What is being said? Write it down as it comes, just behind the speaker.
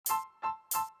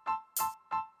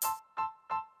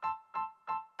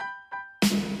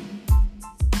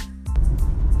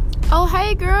Oh,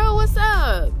 hey girl, what's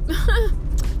up?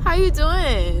 How you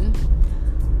doing?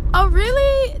 Oh,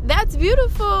 really? That's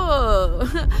beautiful.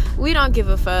 We don't give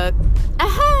a fuck.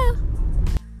 Aha.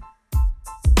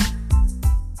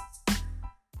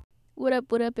 What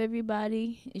up,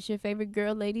 everybody? It's your favorite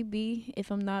girl, Lady B. If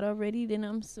I'm not already, then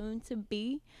I'm soon to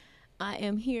be. I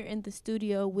am here in the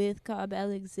studio with Cobb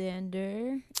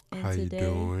Alexander. And How you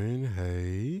doing?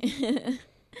 Hey.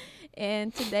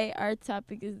 And today our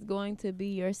topic is going to be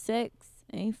your sex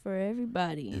ain't for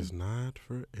everybody. It's not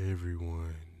for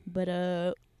everyone.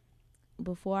 But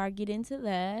before I get into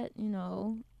that,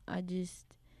 y'all,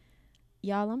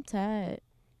 I'm tired.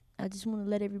 I just want to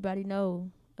let everybody know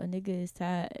a nigga is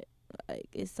tired. Like,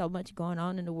 it's so much going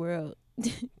on in the world.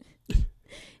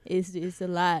 It's a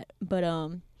lot. But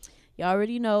y'all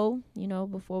already know,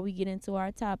 before we get into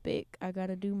our topic, I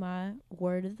gotta do my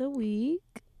word of the week.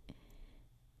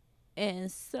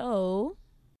 And so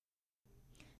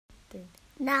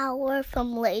now we're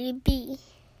from Lady B.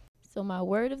 So my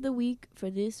word of the week for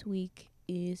this week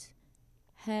is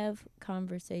have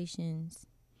conversations.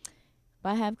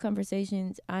 By have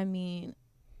conversations, I mean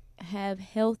have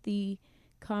healthy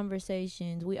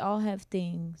conversations. We all have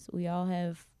things. We all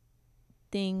have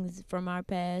things from our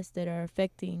past that are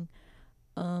affecting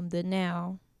the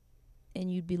now. And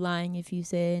you'd be lying if you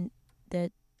said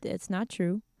that that's not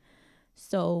true.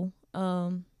 So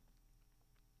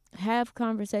have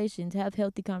conversations, have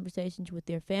healthy conversations with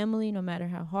your family, no matter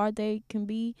how hard they can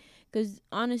be. Because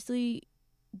honestly,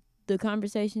 the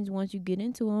conversations, once you get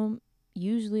into them,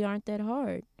 usually aren't that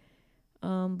hard.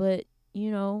 But,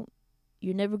 you're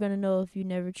never going to know if you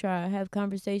never try. Have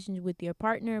conversations with your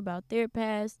partner about their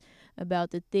past,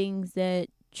 about the things that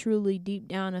truly deep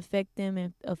down affect them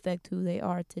and affect who they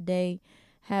are today.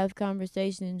 Have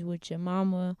conversations with your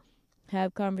mama.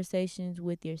 Have conversations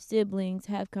with your siblings.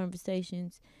 Have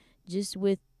conversations just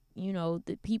with,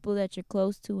 the people that you're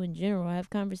close to in general. Have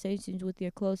conversations with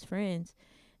your close friends.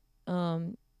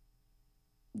 Get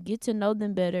to know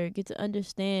them better. Get to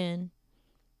understand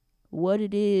what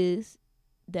it is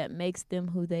that makes them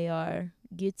who they are.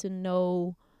 Get to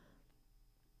know,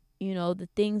 the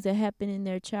things that happen in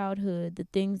their childhood, the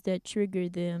things that trigger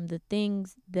them, the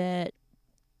things that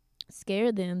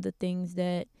scare them, the things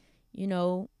that,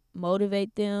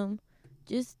 motivate them.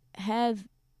 Just have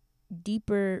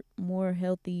deeper, more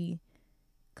healthy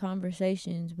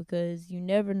conversations, because you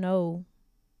never know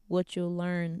what you'll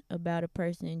learn about a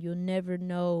person. You'll never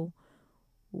know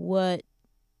what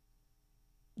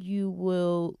you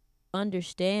will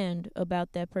understand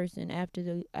about that person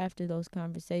after those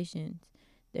conversations.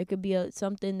 There could be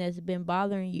something that's been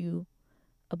bothering you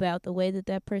about the way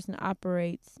that person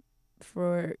operates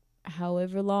for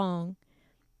however long,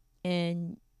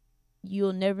 and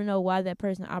you'll never know why that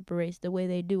person operates the way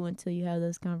they do until you have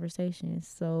those conversations.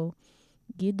 So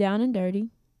get down and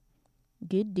dirty,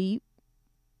 get deep,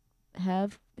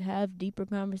 have deeper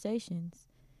conversations.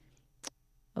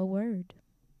 A word.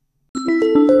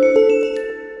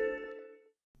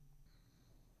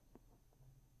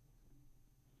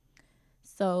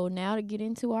 So now to get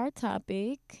into our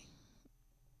topic,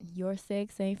 your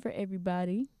sex ain't for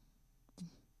everybody.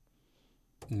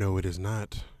 No, it is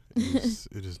not.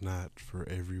 It is not for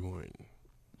everyone.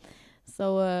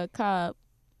 So, Cobb,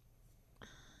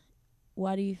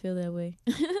 why do you feel that way?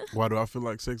 Why do I feel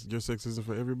like your sex isn't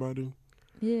for everybody?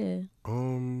 Yeah.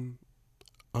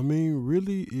 I mean,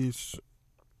 really,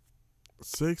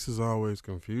 sex is always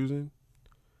confusing.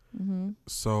 Mm-hmm.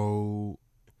 So,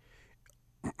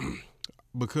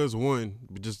 because one,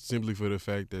 just simply for the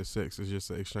fact that sex is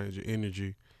just an exchange of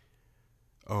energy,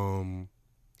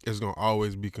 it's gonna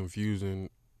always be confusing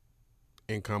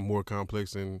and more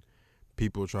complex, and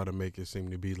people try to make it seem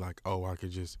to be like, oh, I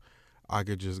could just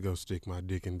go stick my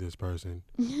dick in this person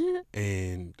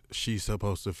and she's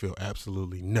supposed to feel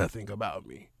absolutely nothing about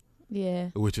me. Yeah.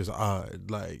 Which is odd.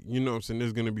 Like, you know what I'm saying?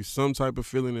 There's gonna be some type of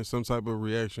feeling and some type of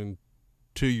reaction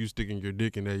to you sticking your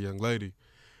dick in that young lady.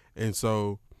 And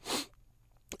so,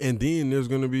 and then there's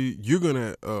gonna be, you're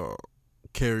gonna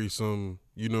carry some,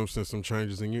 some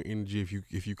changes in your energy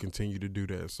if you continue to do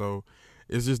that. So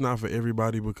it's just not for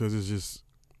everybody, because it's just,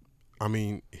 I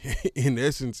mean, in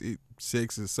essence,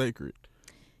 sex is sacred.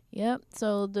 Yep.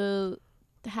 So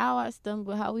how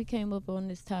we came up on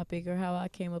this topic, or how I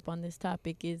came up on this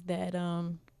topic, is that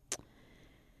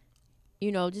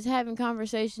just having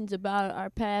conversations about our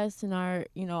past and our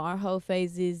our whole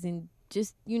phases, and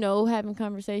just having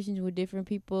conversations with different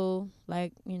people,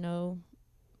 like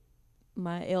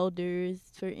my elders,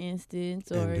 for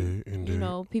instance, or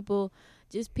Indeed. people,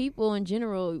 just people in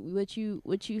general. What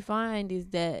you find is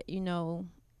that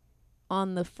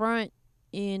on the front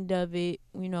end of it,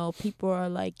 you know, people are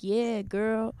like, yeah,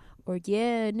 girl, or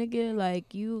yeah, nigga,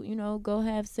 like you know, go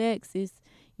have sex. It's,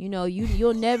 you know,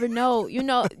 you'll never know, you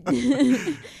know.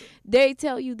 They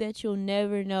tell you that you'll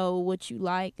never know what you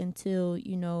like until,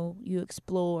 you know, you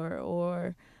explore,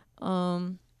 or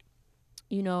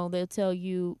you know, they'll tell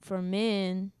you for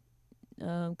men,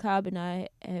 Cobb and I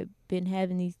have been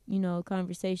having these, you know,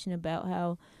 conversation about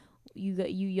how you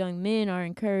young men are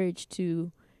encouraged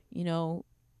to, you know,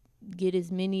 get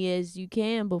as many as you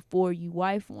can before you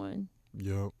wife one.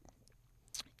 Yep.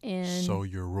 And sow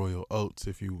your royal oats,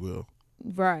 if you will.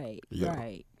 right, Yeah.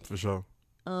 right. For sure.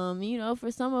 You know,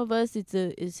 for some of us, it's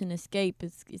an escape.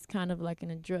 It's kind of like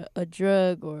a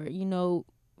drug, or, you know,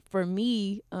 for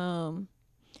me, I'm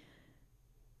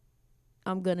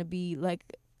gonna be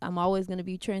like, I'm always gonna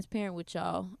be transparent with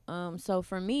y'all. So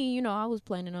for me, you know, I was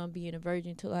planning on being a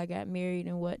virgin till I got married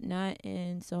and whatnot,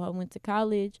 and so I went to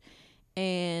college,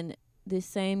 and this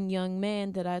same young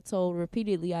man that I told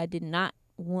repeatedly I did not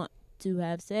want to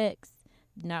have sex,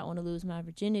 did not want to lose my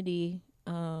virginity.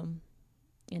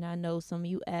 And I know some of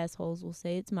you assholes will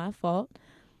say it's my fault,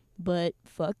 but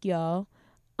fuck y'all.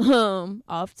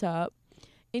 Off top.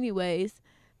 Anyways,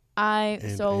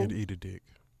 And eat a dick.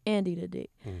 And eat a dick.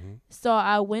 Mm-hmm. So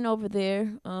I went over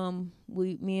there.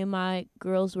 Me and my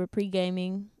girls were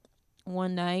pre-gaming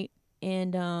one night,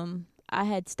 and I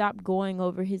had stopped going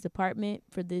over his apartment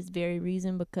for this very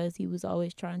reason, because he was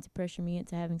always trying to pressure me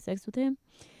into having sex with him.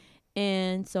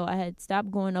 And so I had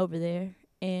stopped going over there,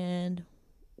 and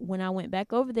when I went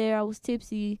back over there, I was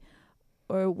tipsy,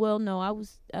 or well, no, I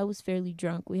was fairly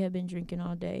drunk. We had been drinking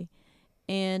all day,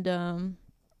 and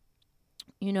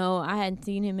you know, I hadn't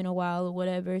seen him in a while or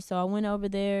whatever. So I went over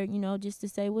there, you know, just to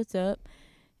say what's up.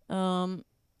 And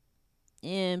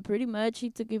pretty much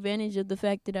he took advantage of the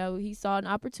fact that he saw an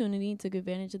opportunity, took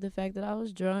advantage of the fact that I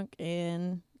was drunk,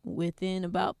 and within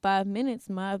about 5 minutes,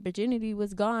 my virginity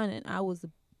was gone, and I was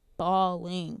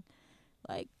bawling,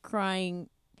 like crying.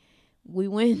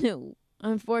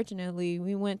 Unfortunately,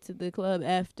 we went to the club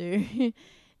after,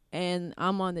 and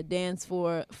I'm on the dance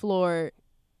floor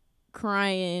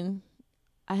crying.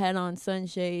 I had on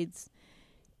sunshades,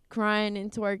 crying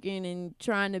and twerking and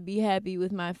trying to be happy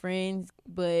with my friends,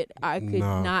 but I could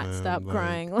not stop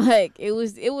crying. Like, it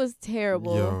was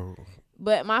terrible. Yo.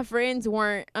 But my friends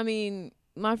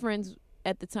my friends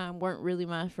at the time weren't really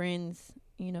my friends.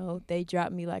 You know, they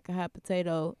dropped me like a hot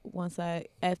potato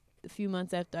a few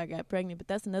months after I got pregnant, but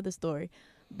that's another story.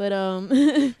 But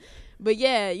but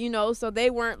yeah, you know, so they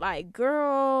weren't like,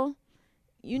 girl,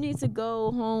 you need to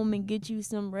go home and get you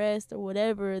some rest or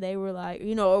whatever. They were like,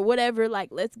 you know, or whatever, like,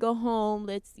 let's go home,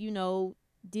 let's, you know,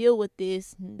 deal with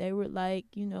this. And they were like,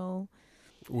 you know,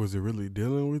 was it really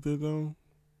dealing with it though,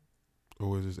 or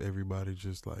was this everybody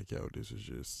just like, yo, this is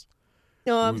just?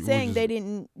 No, I'm saying they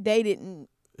didn't.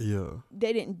 Yeah.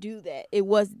 They didn't do that.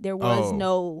 There was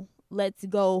no, let's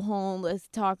go home, let's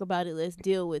talk about it, let's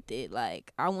deal with it.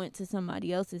 Like, I went to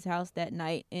somebody else's house that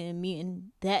night, and me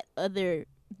and that other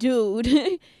dude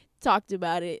talked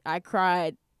about it. I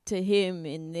cried to him,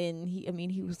 and then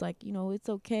he was like, you know, it's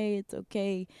okay.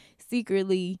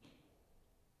 Secretly,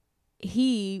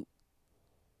 he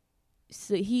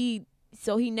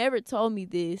never told me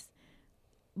this.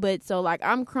 But so, like,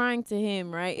 I'm crying to him,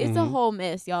 right? It's a whole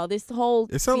mess, y'all. This whole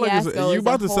it sounds like you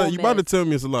about to tell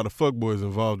me it's a lot of fuckboys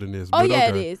involved in this. Oh, but yeah,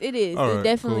 okay. it is. All it right,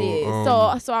 definitely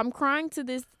cool. is. So I'm crying to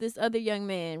this other young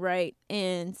man, right?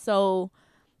 And so,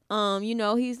 you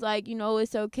know, he's like, you know,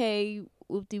 it's okay,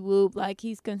 whoop-de-whoop. Like,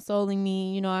 he's consoling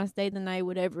me. You know, I stayed the night,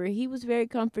 whatever. He was very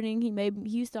comforting. He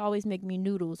used to always make me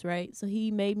noodles, right? So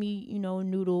he made me, you know,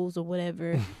 noodles or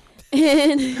whatever.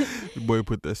 And the boy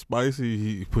put that spicy,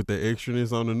 he put that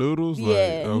extraness on the noodles. Yeah,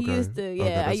 like, okay. he used to. Yeah,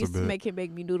 okay, I used to make him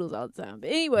make me noodles all the time. But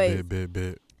anyways,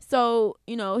 bet. So,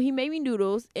 you know, he made me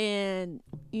noodles, and,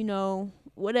 you know,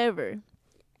 whatever.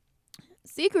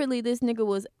 Secretly, this nigga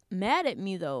was mad at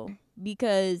me though,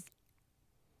 because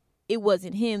it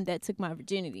wasn't him that took my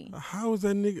virginity. How was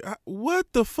that nigga?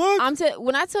 What the fuck?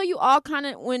 When I tell you all kind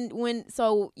of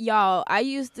so y'all, I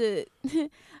used to.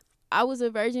 I was a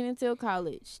virgin until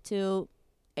college, till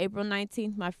April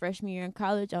 19th, my freshman year in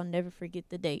college. I'll never forget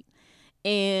the date.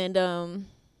 And,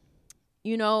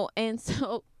 you know, and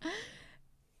so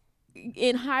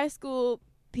in high school,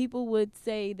 people would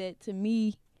say that to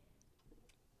me,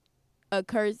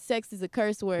 sex is a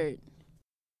curse word.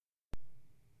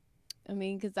 I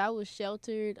mean, because I was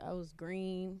sheltered, I was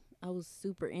green, I was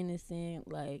super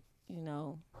innocent, like, you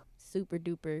know, super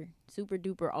duper,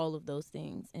 all of those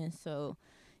things. And so,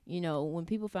 you know, when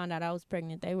people found out I was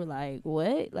pregnant, they were like,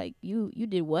 what? Like, you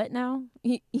did what now?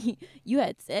 You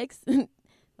had sex?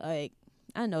 Like,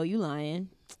 I know you lying.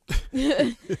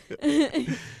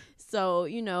 So,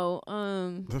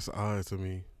 That's odd to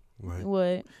me. Like,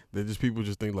 what? that just people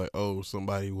just think like, oh,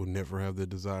 somebody will never have the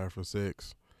desire for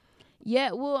sex.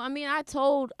 Yeah, well, I mean, I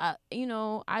told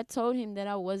him that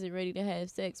I wasn't ready to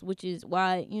have sex, which is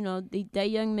why, that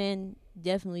young man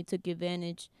definitely took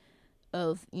advantage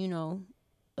of,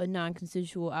 a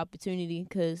non-consensual opportunity,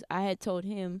 because I had told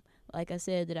him, like I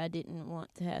said, that I didn't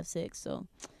want to have sex. So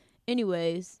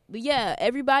anyways, but yeah,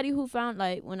 everybody who found,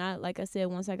 like, like I said,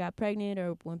 once I got pregnant,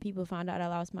 or when people found out I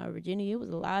lost my virginity, it was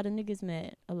a lot of niggas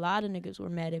mad. A lot of niggas were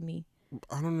mad at me.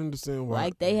 I don't understand why.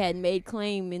 Like, they had made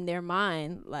claim in their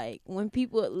mind. Like, when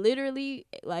people literally,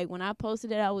 like, when I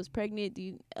posted that I was pregnant,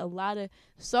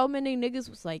 so many niggas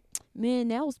was like, man,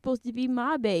 that was supposed to be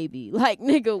my baby. Like,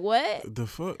 nigga, what? The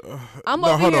fuck? I'm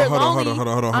over here lonely.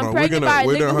 I'm pregnant by a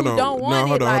nigga who don't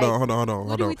want it. Like, hold on.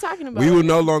 What are we talking about? We will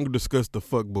no longer discuss the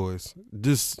fuck boys.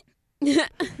 Just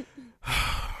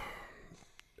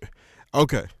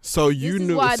okay. So you this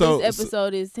knew. Is why so, this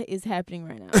episode is happening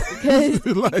right now, because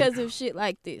like, because of shit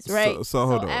like this, right? So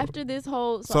hold on. After this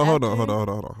whole, hold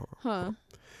on. Huh?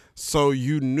 So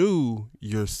you knew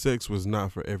your sex was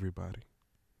not for everybody,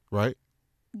 right?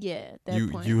 Yeah,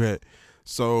 that point. You had,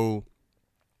 so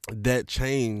that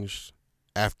changed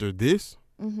after this.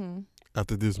 Mm-hmm.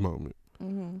 After this moment.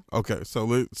 Mm-hmm. Okay,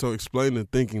 so explain the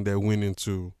thinking that went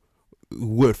into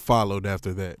what followed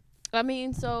after that. I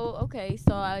mean, so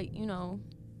I,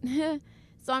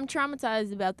 so I'm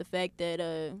traumatized about the fact that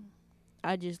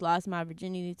I just lost my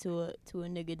virginity to a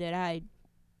nigga that I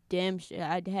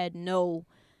had no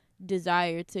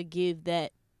desire to give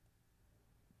that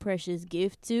precious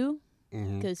gift to.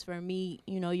 Because for me,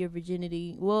 your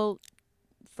virginity, well,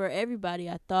 for everybody,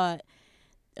 I thought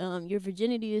your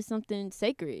virginity is something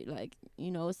sacred. Like,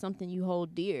 it's something you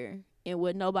hold dear. And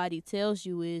what nobody tells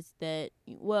you is that,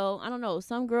 well, I don't know,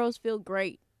 some girls feel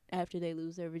great after they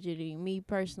lose their virginity. Me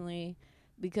personally,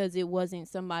 because it wasn't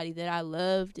somebody that I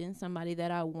loved and somebody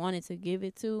that I wanted to give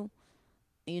it to,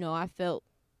 I felt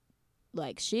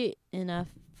like shit, and I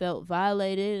felt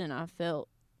violated, and I felt,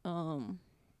 I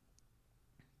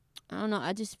don't know,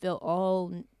 I just felt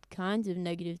all kinds of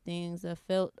negative things. I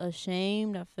felt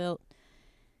ashamed. I felt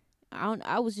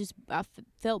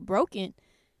broken.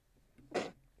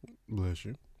 Bless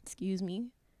you. Excuse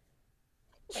me.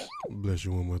 Bless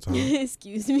you one more time.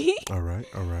 Excuse me. All right.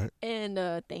 And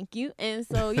thank you. And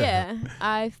so yeah,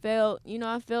 I felt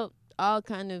all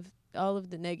of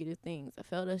the negative things. I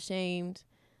felt ashamed.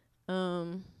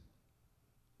 And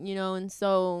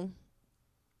so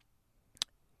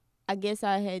I guess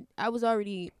I was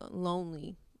already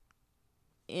lonely.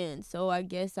 And so I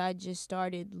guess I just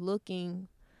started looking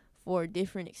for a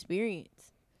different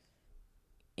experience.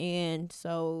 And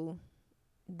so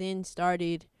then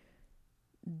started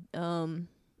my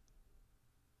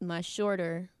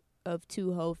shorter of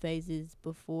 2 whole phases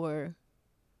before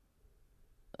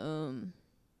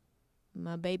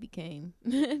my baby came.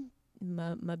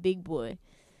 my big boy.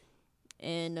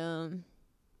 And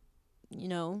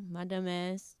my dumb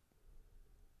ass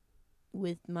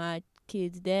with my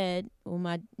kid's dad, or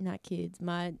my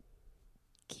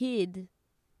kid,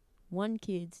 one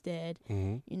kid's dad,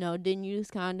 didn't use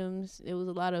condoms. It was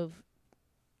a lot of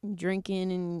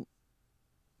drinking and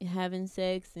having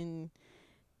sex, and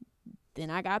then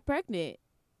I got pregnant.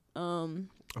 You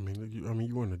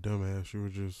weren't a dumbass. You were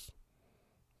just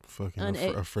fucking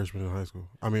a freshman in high school.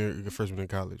 I mean, a freshman in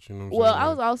college. You know what I'm saying? Well, I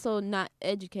was also not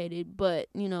educated, but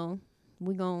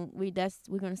we're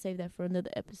gonna save that for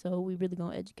another episode. We really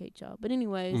gonna educate y'all. But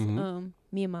anyways, me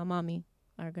and my mommy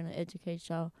are gonna educate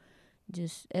y'all.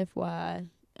 Just FYI,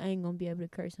 I ain't gonna be able to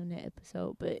curse on that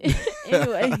episode, but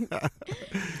anyway.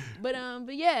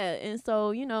 but yeah, and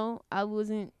so I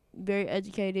wasn't very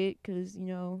educated because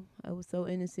I was so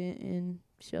innocent and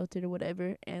sheltered or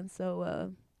whatever, and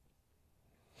so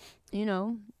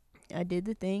I did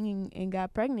the thing and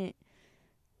got pregnant,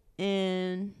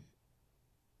 and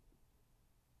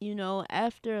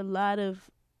after a lot of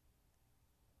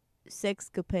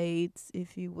sexcapades,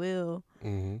 if you will,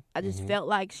 I just felt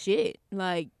like shit.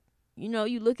 Like,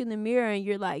 you look in the mirror and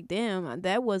you're like, damn,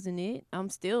 that wasn't it. I'm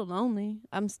still lonely.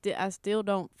 I still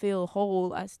don't feel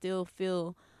whole. I still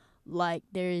feel like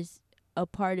there's a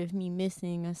part of me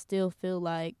missing. I still feel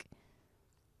like,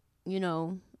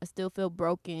 I still feel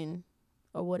broken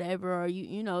or whatever. Or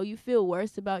you feel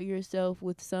worse about yourself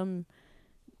with some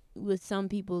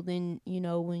people than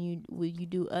when you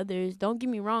do others. Don't get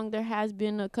me wrong, there has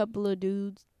been a couple of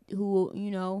dudes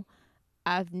who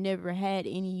I've never had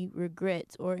any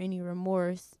regrets or any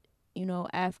remorse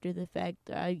after the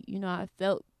fact. I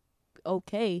felt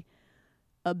okay,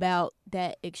 about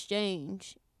that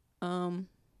exchange.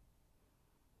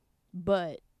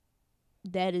 But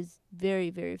that is very,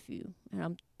 very few.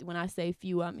 And when I say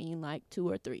few, I mean like 2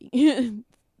 or 3.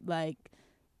 Like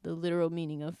the literal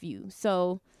meaning of few.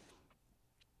 So,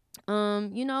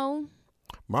 you know,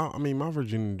 my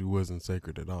virginity wasn't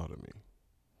sacred at all to me.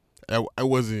 I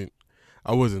wasn't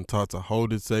taught to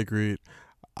hold it sacred.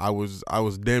 I was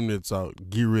damn near taught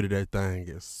get rid of that thing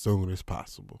as soon as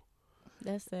possible.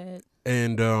 that's sad.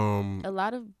 And A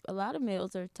lot of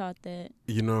males are taught that.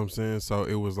 you know what I'm saying? So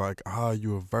it was like,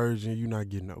 you a virgin, you not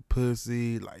getting no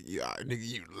pussy, like nigga,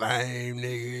 you lame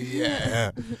nigga,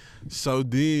 yeah. So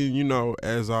then,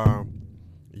 as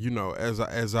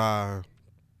I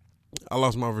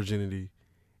lost my virginity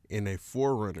in a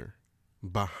Forerunner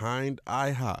behind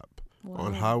IHOP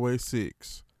on Highway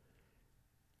 6,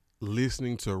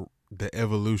 listening to The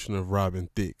Evolution of Robin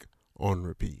Thicke on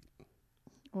repeat.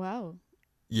 Wow.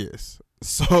 Yes.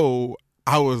 So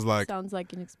I was like, sounds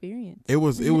like an experience. it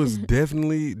was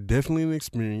definitely an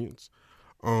experience.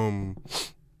 I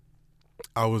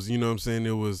was, you know what I'm saying,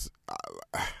 it was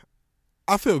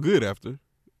I felt good after.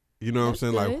 You know what I'm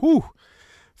saying? Good. Like, whew,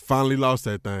 finally lost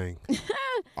that thing.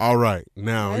 All right.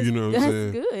 Now, you know what I'm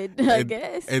saying? That's good, I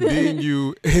guess. And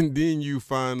then you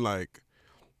find like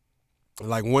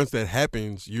once that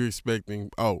happens, you're expecting,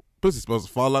 pussy's supposed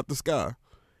to fall out the sky.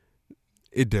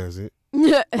 It doesn't.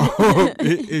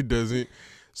 It doesn't.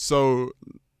 So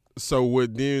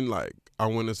what then, like, I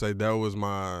want to say that was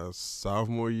my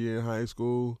sophomore year in high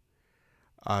school.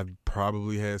 I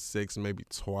probably had sex maybe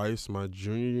twice my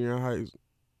junior year in high school.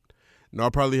 No, I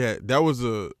probably had, that was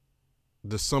the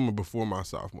summer before my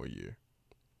sophomore year.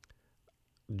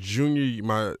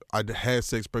 I had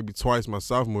sex maybe twice my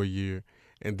sophomore year,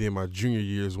 and then my junior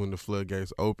year is when the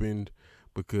floodgates opened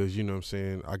because, you know what I'm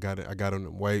saying, I got on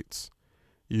them weights.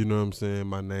 You know what I'm saying?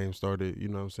 My name started, you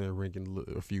know what I'm saying, ringing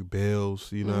a few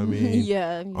bells, you know what I mean?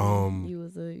 Yeah. You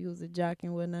was a jock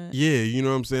and whatnot. Yeah, you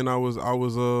know what I'm saying? I was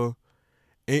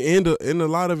and a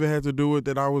lot of it had to do with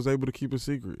that I was able to keep a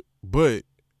secret. But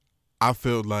I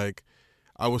felt like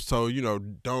I was told,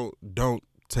 don't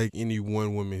take any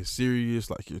one woman serious,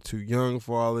 like you're too young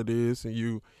for all of this,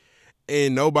 and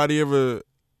nobody ever,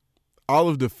 all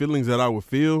of the feelings that I would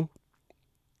feel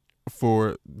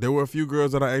there were a few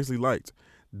girls that I actually liked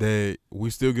that we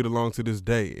still get along to this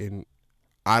day, and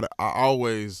I don't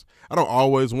always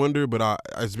wonder, but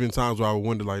it's been times where I would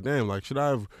wonder, like, damn, like, should I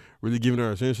have really given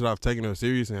her a chance? Should I have taken her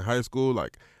serious in high school?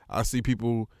 Like, I see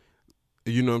people,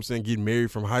 you know what I'm saying, getting married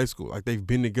from high school. Like, they've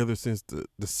been together since the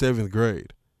 7th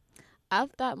grade.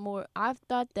 I've thought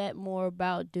that more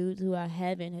about dudes who I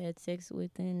haven't had sex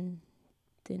with than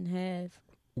have.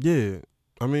 Yeah,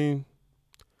 I mean,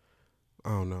 I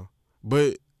don't know,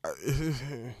 but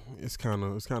it's kind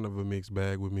of a mixed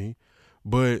bag with me.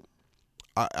 But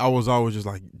I was always just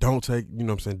like, don't take, you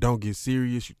know what I'm saying, don't get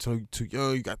serious. You're too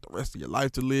young. You got the rest of your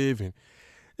life to live. And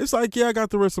it's like, yeah, I got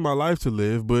the rest of my life to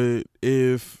live. But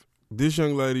if this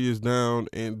young lady is down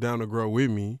to grow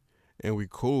with me and we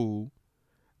cool,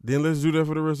 then let's do that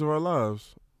for the rest of our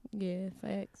lives. Yeah,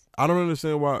 facts. I don't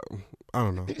understand why. I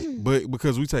don't know. But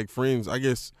because we take friends, I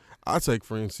guess I take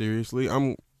friends seriously.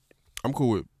 I'm cool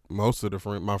with most of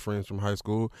my friends from high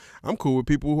school. I'm cool with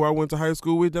people who I went to high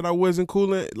school with that I wasn't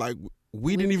cool at. Like,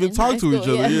 we didn't even talk to each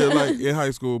other. Yeah, like in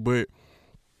high school. But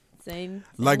same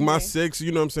like my here. sex,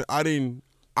 you know what I'm saying?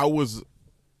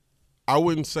 I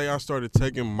wouldn't say I started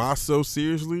taking myself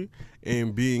seriously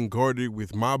and being guarded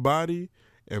with my body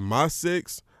and my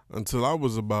sex until I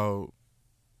was about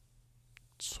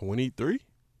 23.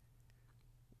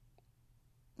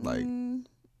 Like,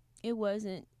 it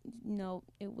wasn't. No,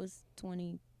 it was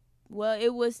 20. Well,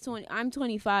 it was 20. I'm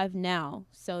 25 now,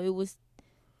 so it was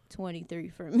 23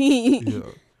 for me. yeah,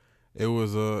 it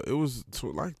was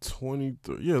like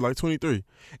 23. Yeah, like 23.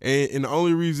 And the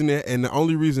only reason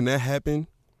that happened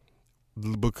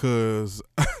because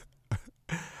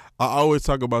I always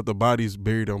talk about the bodies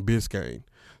buried on Biscayne.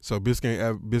 So Biscayne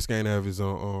Ave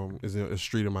is in a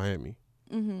street in Miami.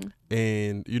 Mm-hmm.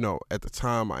 And at the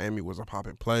time, Miami was a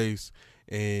popping place,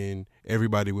 and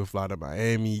everybody would fly to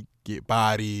Miami, get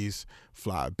bodies,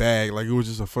 fly back. Like, it was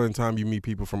just a fun time. You meet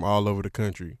people from all over the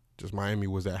country. Just Miami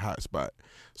was that hot spot.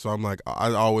 So I'm like,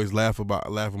 I always laugh with my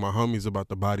homies about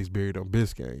the bodies buried on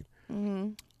Biscayne. Mm-hmm.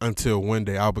 Until one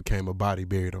day I became a body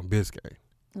buried on Biscayne.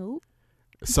 Ooh.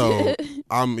 So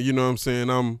I'm in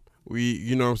the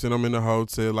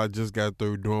hotel. I just got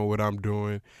through doing what I'm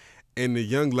doing. And the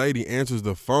young lady answers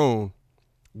the phone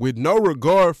with no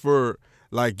regard for,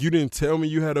 like, you didn't tell me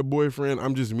you had a boyfriend.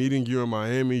 I'm just meeting you in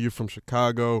Miami. You're from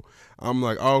Chicago. I'm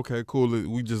like, oh, okay, cool.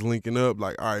 We just linking up.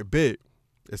 Like, all right, bet.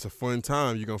 It's a fun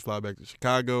time. You're gonna fly back to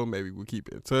Chicago. Maybe we'll keep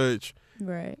in touch.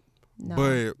 Right. No.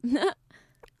 But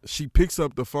she picks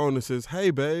up the phone and says, "Hey,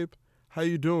 babe, how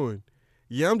you doing?"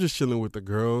 "Yeah, I'm just chilling with the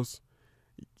girls."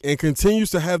 And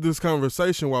continues to have this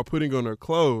conversation while putting on her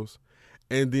clothes.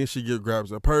 And then she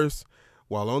grabs her purse.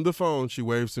 While on the phone, she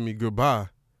waves to me goodbye.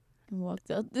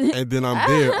 Walked out. And then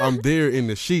I'm there in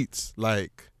the sheets,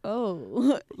 like.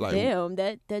 Oh, like damn!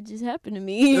 That just happened to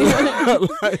me.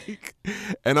 like,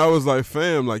 and I was like,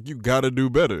 fam, like, you gotta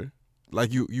do better.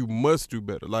 Like, you must do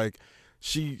better. Like,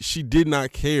 she did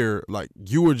not care. Like,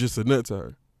 you were just a nut to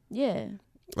her. Yeah.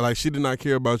 Like, she did not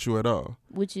care about you at all.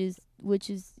 Which is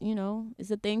it's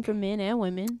a thing for men and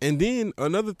women. And then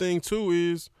another thing too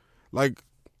is, like,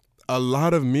 a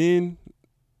lot of men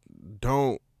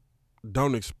don't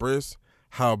express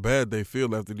how bad they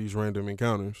feel after these random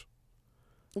encounters.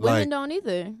 Women don't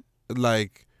either.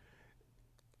 Like,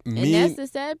 and that's the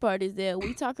sad part, is that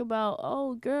we talk about,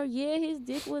 oh, girl, yeah, his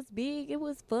dick was big, it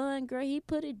was fun, girl, he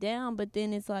put it down. But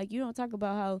then it's like, you don't talk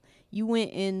about how you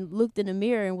went and looked in the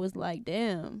mirror and was like,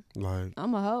 damn, like,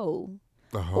 I'm a hoe.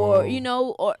 A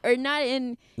hoe. Or, or not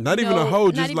in... Not even a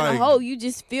hoe, just not even like... a hoe, you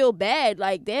just feel bad.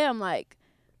 Like, damn, like,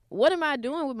 what am I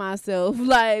doing with myself?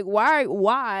 Like,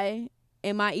 why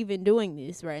am I even doing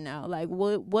this right now? Like,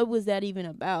 what was that even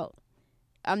about?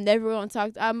 I'm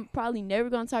probably never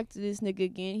gonna talk to this nigga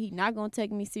again. He not gonna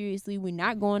take me seriously. We're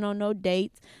not going on no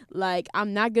dates. Like,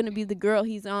 I'm not gonna be the girl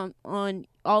he's on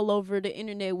all over the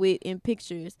internet with in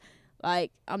pictures.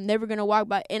 Like, I'm never gonna walk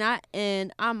by,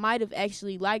 and I might have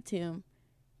actually liked him.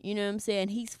 You know what I'm saying?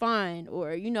 He's fine.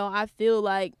 Or, I feel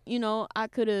like, I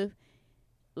could have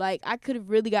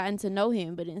really gotten to know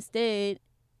him. But instead,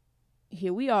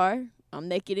 here we are. I'm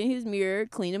naked in his mirror,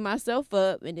 cleaning myself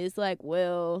up. And it's like,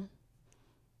 well,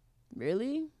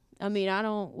 really? I mean,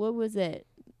 what was that?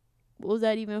 What was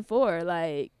that even for?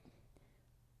 Like.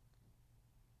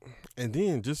 And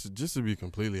then, just to be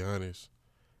completely honest,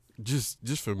 just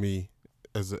for me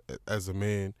as a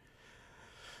man,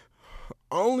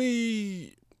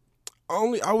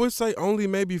 I would say only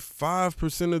maybe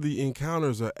 5% of the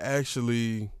encounters are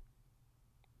actually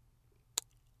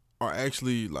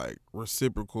like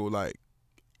reciprocal. Like,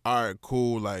 all right,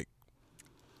 cool. Like,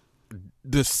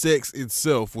 the sex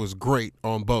itself was great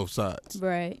on both sides.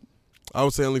 Right. I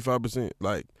would say only 5%.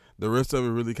 Like, the rest of it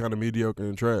really kind of mediocre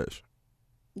and trash.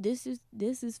 This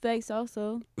is facts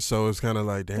also. So it's kind of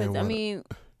like, damn.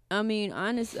 I mean,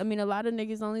 a lot of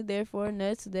niggas only there for a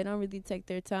nut, so they don't really take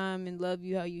their time and love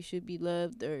you how you should be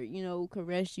loved, or,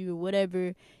 caress you, or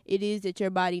whatever it is that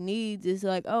your body needs. It's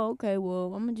like, oh, okay,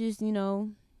 well, I'm gonna just,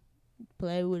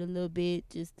 play with a little bit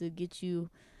just to get you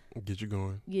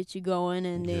going,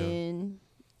 and then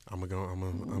I'm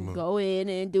gonna go in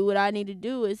and do what I need to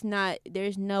do. It's not,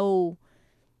 there's no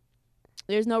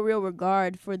real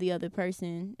regard for the other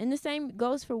person. And the same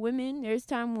goes for women. There's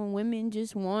time when women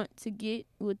just want to get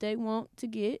what they want to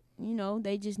get.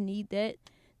 They just need that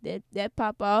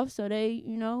pop off. So they,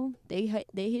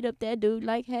 they hit up that dude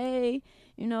like, hey,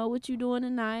 what you doing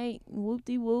tonight?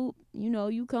 Whoop-de-whoop.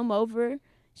 You come over.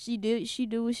 She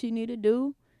do what she need to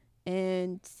do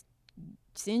and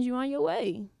send you on your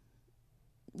way.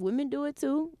 Women do it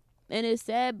too. And it's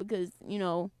sad because,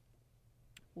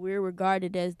 we're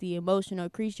regarded as the emotional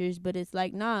creatures, but it's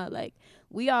like, nah, like,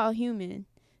 we all human.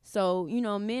 So,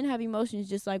 men have emotions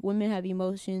just like women have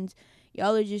emotions.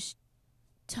 Y'all are just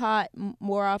taught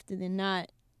more often than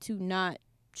not to not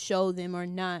show them or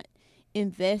not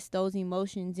invest those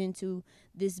emotions into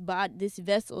this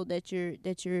vessel that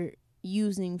you're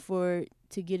using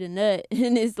to get a nut.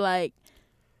 And it's like,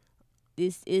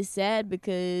 this is sad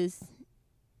because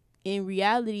in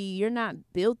reality, you're not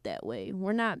built that way.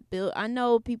 We're not built. I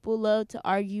know people love to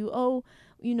argue, oh,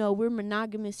 we're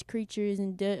monogamous creatures,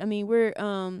 and we're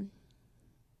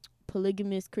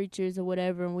polygamous creatures or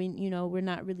whatever, and we're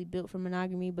not really built for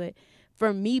monogamy. But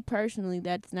for me personally,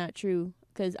 that's not true,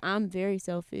 because I'm very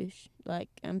selfish. Like,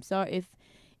 I'm sorry,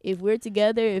 if we're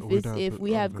together, if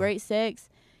we have great sex,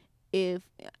 if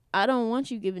I don't want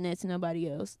you giving that to nobody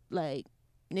else, like,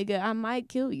 nigga, I might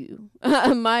kill you.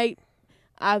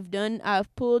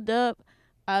 I've pulled up.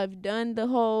 I've done the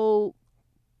whole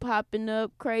popping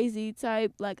up crazy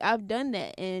type. Like, I've done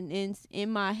that. And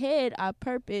in my head, I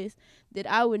purpose that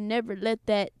I would never let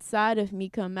that side of me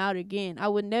come out again. I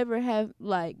would never have,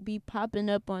 be popping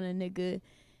up on a nigga,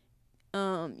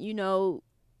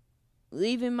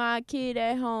 leaving my kid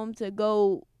at home to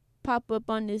go pop up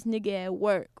on this nigga at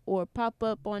work, or pop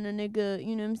up on a nigga,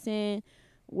 you know what I'm saying,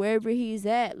 wherever he's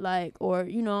at. Like, or,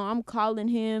 I'm calling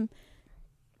him,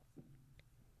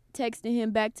 texting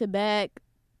him back to back,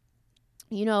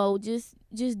 you know, just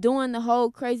doing the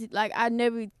whole crazy, like, I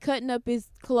never cutting up his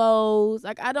clothes.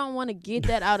 Like, I don't want to get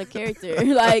that out of character.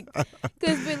 Like,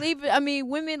 because believe it, I mean,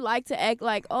 women like to act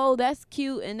like, oh, that's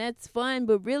cute and that's fun,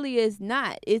 but really it's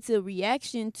not. It's a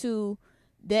reaction to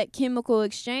that chemical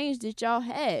exchange that y'all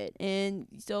had. And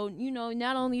so, you know,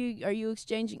 not only are you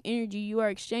exchanging energy, you are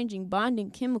exchanging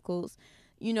bonding chemicals,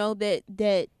 you know, that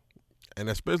And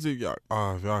especially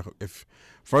if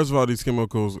first of all, these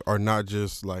chemicals are not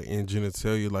just like in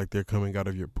genitalia, like they're coming out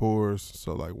of your pores.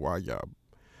 So like while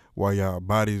y'all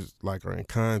bodies like are in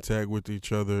contact with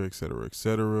each other, et cetera, et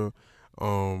cetera.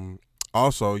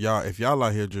 Also, y'all, if y'all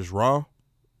out here just raw,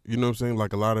 you know what I'm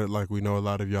saying? Like we know a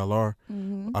lot of y'all are.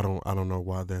 mm-hmm. I don't know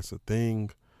why that's a thing,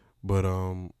 but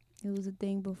It was a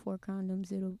thing before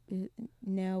condoms.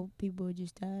 Now people are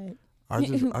just tired. I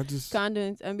just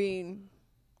Condoms. I mean,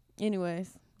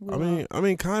 anyways. I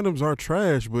mean condoms are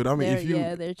trash, but I mean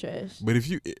they're trash. But if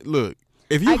you look,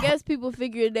 if you I guess people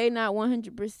figure they not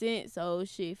 100%, so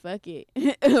shit, fuck it.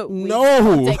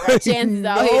 No, take our chances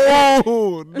out here.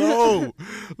 No,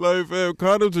 like fam,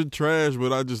 condoms are trash.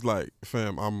 But I just like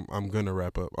fam, I'm gonna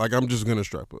wrap up. Like I'm just gonna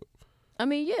strap up. I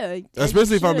mean, yeah,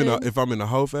 especially if I'm in a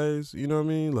hoe phase. You know what I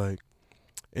mean? Like,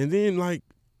 and then like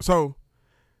so,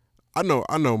 I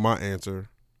know my answer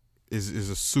is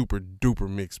a super duper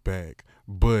mixed bag.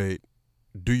 But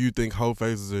do you think hoe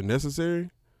phases are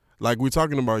necessary? Like, we're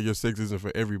talking about your sex isn't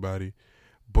for everybody,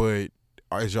 but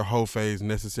is your whole phase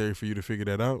necessary for you to figure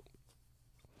that out?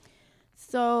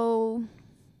 So,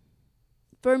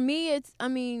 for me,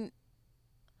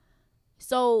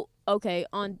 okay,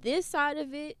 on this side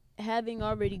of it, having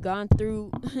already gone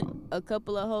through a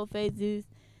couple of whole phases,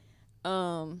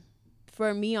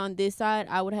 for me on this side,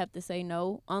 I would have to say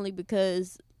no, only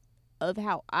because of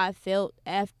how I felt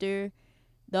after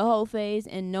the whole phase,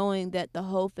 and knowing that the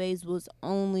whole phase was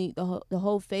only the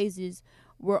whole phases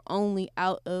were only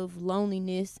out of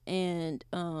loneliness and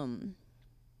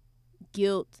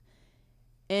guilt,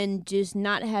 and just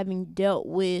not having dealt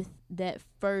with that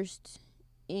first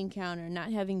encounter,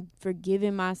 not having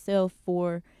forgiven myself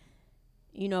for,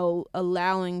 you know,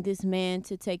 allowing this man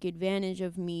to take advantage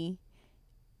of me.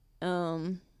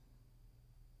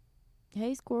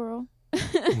 Hey, squirrel.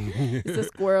 It's a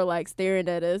squirrel like staring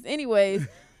at us. Anyways,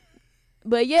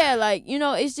 but yeah, like, you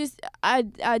know, it's just I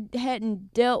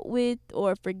hadn't dealt with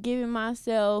or forgiven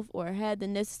myself or had the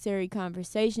necessary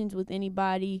conversations with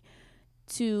anybody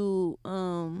to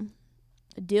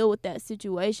deal with that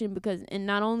situation, because, and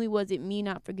not only was it me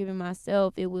not forgiving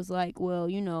myself, it was like, well,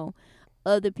 you know,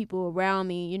 other people around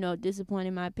me, you know,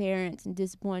 disappointing my parents and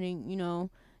disappointing, you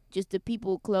know, just the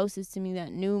people closest to me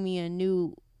that knew me and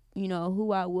knew, you know,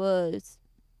 who I was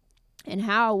and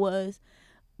how I was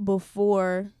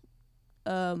before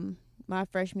my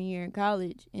freshman year in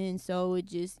college. And so it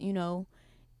just, you know,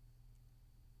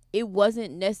 it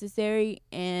wasn't necessary.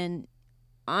 And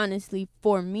honestly,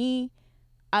 for me,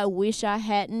 I wish I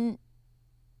hadn't.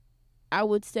 I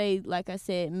would say, like I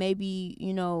said, maybe,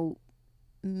 you know,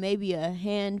 maybe a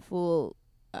handful,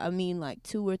 I mean like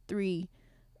 2 or 3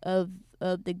 of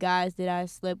the guys that I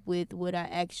slept with would I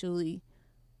actually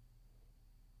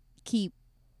keep,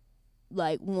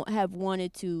 like, have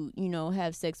wanted to, you know,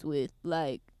 have sex with.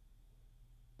 Like,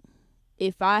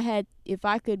 if I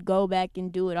could go back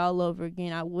and do it all over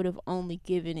again, I would have only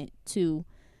given it to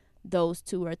those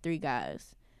 2 or 3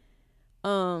 guys.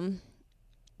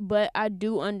 But I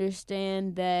do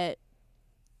understand that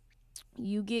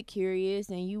you get curious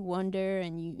and you wonder,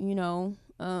 and you know,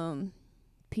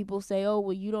 people say, oh,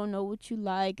 well, you don't know what you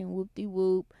like and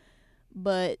whoop-de-whoop.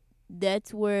 But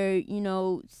that's where, you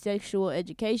know, sexual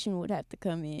education would have to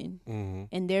come in. Mm-hmm.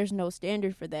 And there's no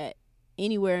standard for that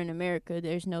anywhere in America.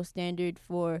 There's no standard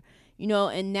for, you know,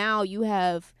 and now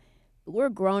we're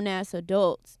grown-ass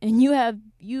adults, and you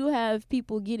have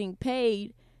people getting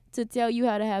paid to tell you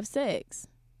how to have sex.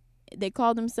 They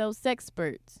call themselves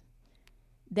sexperts.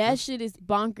 That shit is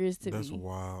bonkers to me. That's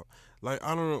wild. Like,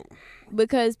 I don't know.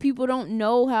 Because people don't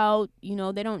know how, you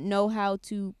know, they don't know how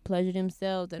to pleasure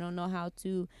themselves. They don't know how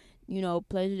to, you know,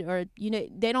 pleasure, or, you know,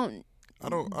 they don't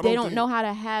know how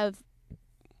to have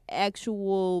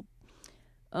actual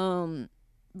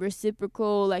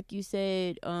reciprocal, like you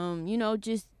said, you know,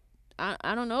 just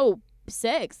I don't know,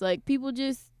 sex. Like,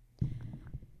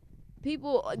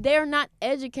 they're not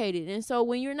educated. And so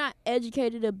when you're not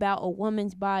educated about a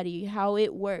woman's body, how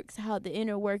it works, how the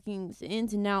inner workings, the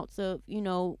ins and outs of, you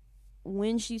know,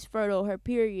 when she's fertile, her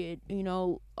period, you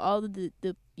know, all of the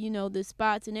you know, the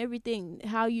spots and everything,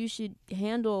 how you should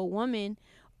handle a woman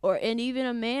and even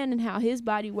a man, and how his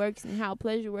body works and how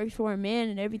pleasure works for a man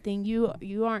and everything,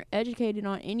 you aren't educated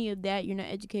on any of that. You're not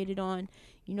educated on,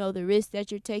 the risk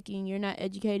that you're taking. You're not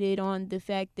educated on the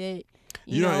fact that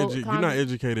you're not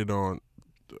educated on,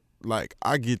 like,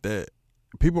 I get that.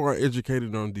 People aren't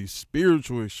educated on the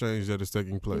spiritual exchange that is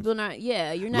taking place. You're not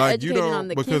educated on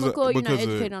the chemical. You're not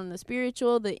educated on the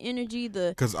spiritual, the energy,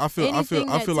 because I feel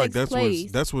like that's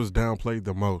what's downplayed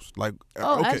the most. Like,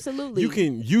 okay, absolutely.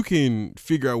 You can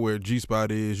figure out where G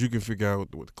spot is. You can figure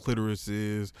out what the clitoris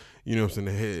is. You know what I'm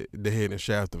saying? The head and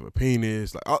shaft of a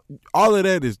penis. Like all of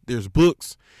that is, there's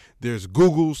books, there's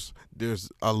Googles, there's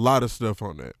a lot of stuff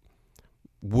on that.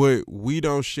 What we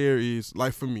don't share is,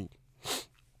 like, for me.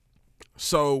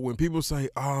 So when people say,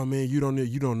 "Oh man, you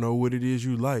don't know what it is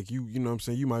you like," you know what I'm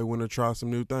saying, you might want to try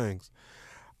some new things.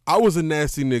 I was a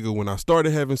nasty nigga when I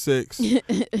started having sex.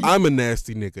 I'm a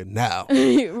nasty nigga now.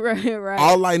 Right.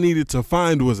 All I needed to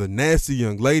find was a nasty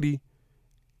young lady,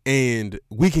 and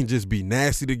we can just be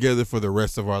nasty together for the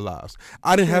rest of our lives.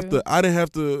 I didn't have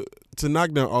to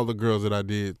knock down all the girls that I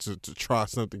did to try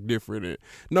something different. And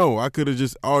no, I could have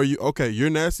just, you're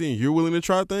nasty and you're willing to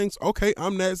try things? Okay,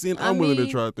 I'm nasty and I'm willing to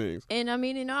try things. And I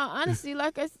mean, in all honesty,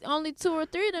 like, only 2 or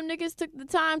 3 of them niggas took the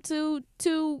time to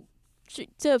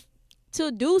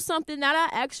do something that I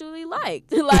actually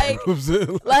liked. Like,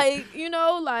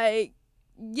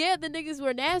 yeah, the niggas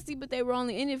were nasty, but they were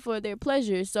only in it for their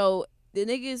pleasure. So the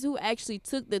niggas who actually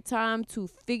took the time to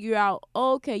figure out,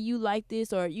 okay, you like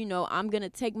this, or, I'm going to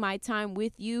take my time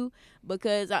with you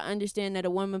because I understand that a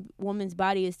woman's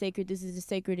body is sacred. This is a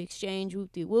sacred exchange,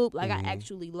 whoop-de-whoop. Like, I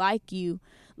actually like you.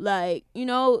 Like, you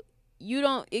don't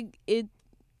need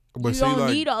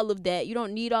all of that. You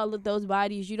don't need all of those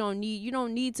bodies. You don't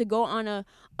need to go on a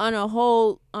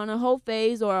whole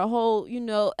phase or a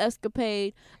whole,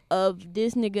 escapade of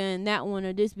this nigga and that one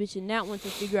or this bitch and that one to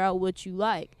figure out what you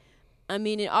like. I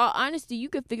mean, in all honesty, you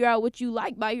can figure out what you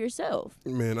like by yourself.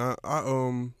 Man, I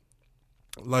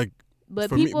like, but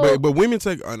for people, me, but women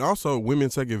take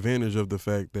advantage of the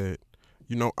fact that,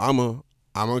 I'm a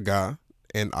guy,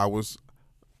 and I was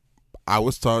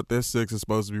taught that sex is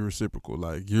supposed to be reciprocal.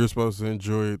 Like, you're supposed to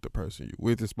enjoy it, the person you're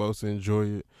with is supposed to enjoy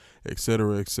it, et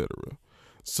cetera, et cetera.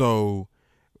 So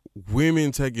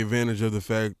women take advantage of the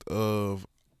fact of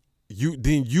you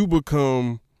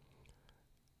become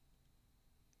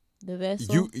the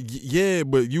vessel.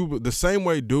 But the same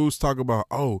way dudes talk about,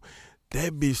 oh,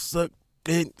 that bitch sucked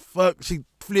and fuck, she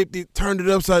flipped it, turned it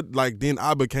upside. Like, then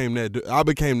I became that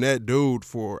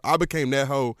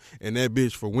hoe and that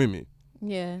bitch for women.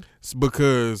 Yeah. It's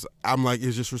because I'm like,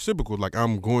 it's just reciprocal. Like,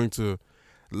 I'm going to,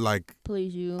 like,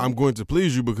 please you. I'm going to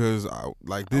please you because this I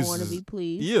want to be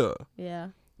pleased. Yeah. Yeah.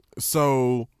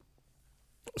 So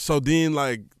then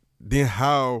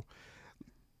how,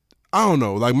 I don't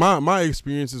know. Like, my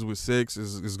experiences with sex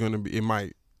is gonna be, it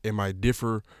might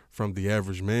differ from the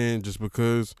average man, just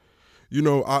because,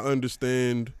 I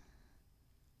understand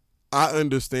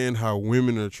how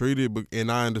women are treated,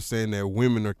 and I understand that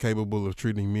women are capable of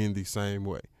treating men the same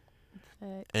way.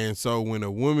 And so when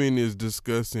a woman is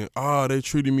discussing, oh, they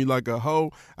treated me like a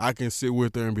hoe, I can sit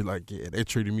with her and be like, yeah, they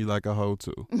treated me like a hoe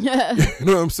too. You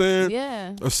know what I'm saying?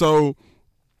 Yeah. So,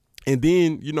 and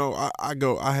then,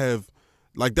 I have,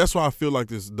 like, that's why I feel like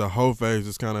the whole phase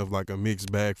is kind of like a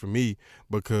mixed bag for me,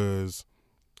 because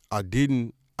I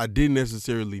didn't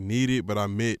necessarily need it, but I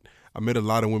met a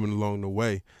lot of women along the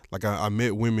way. Like, I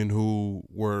met women who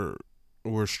were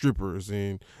strippers,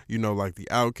 and, like, the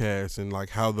outcasts, and, like,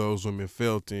 how those women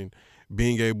felt, and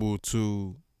being able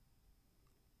to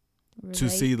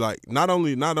see, like, not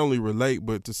only relate,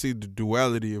 but to see the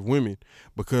duality of women,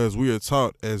 because we are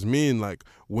taught as men, like,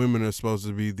 women are supposed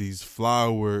to be these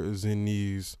flowers and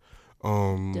these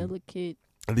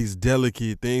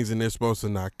delicate things, and they're supposed to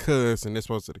not cuss, and they're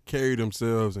supposed to carry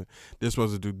themselves, and they're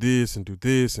supposed to do this,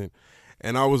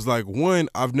 and I was like, one,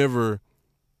 I've never,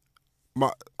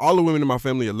 all the women in my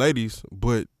family are ladies,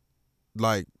 but,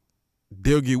 like,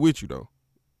 they'll get with you though,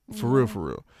 for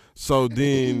real. So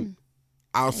then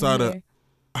outside of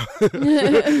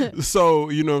so,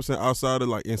 you know what I'm saying, outside of,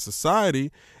 like, in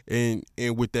society, and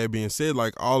with that being said,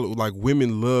 like,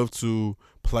 women love to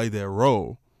play that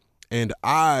role, and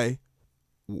I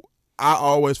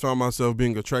always found myself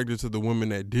being attracted to the women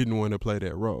that didn't want to play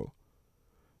that role.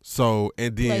 So,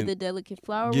 and then play the delicate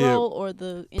flower role, or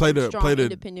the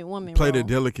independent woman play role? the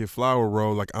delicate flower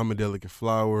role. Like, I'm a delicate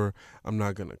flower. I'm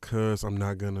not gonna cuss. I'm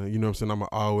not gonna, you know what I'm saying, I'm gonna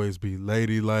always be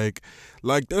ladylike.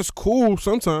 Like, that's cool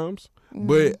sometimes,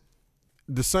 but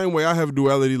the same way I have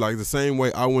duality, like, the same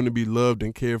way I want to be loved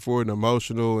and cared for and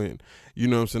emotional, and, you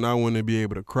know what I'm saying, I want to be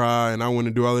able to cry, and I want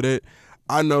to do all of that.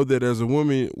 I know that as a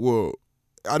woman,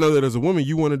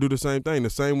 you want to do the same thing.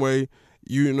 The same way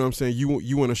You know what I'm saying?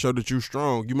 You want to show that you're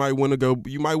strong. You might want to go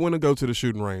to the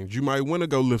shooting range. You might want to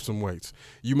go lift some weights.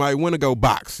 You might want to go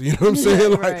box. You know what I'm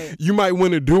saying? Like Right. you might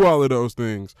want to do all of those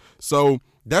things. So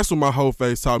that's what my whole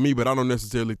phase taught me, but I don't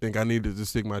necessarily think I needed to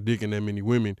stick my dick in that many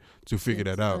women to figure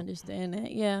that out. Understand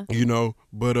that, yeah. You know,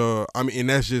 but I mean, and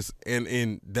that's just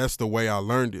and that's the way I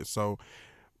learned it. So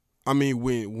I mean,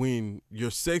 when your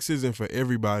sex isn't for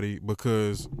everybody,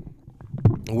 because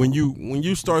when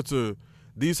you start to,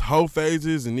 these whole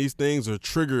phases and these things are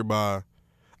triggered by,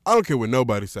 I don't care what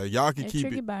nobody say. Y'all can They're keep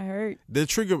triggered it. by hurt They're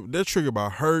triggered by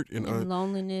hurt and and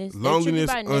loneliness. loneliness,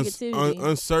 They're triggered by negativity,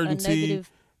 uncertainty. a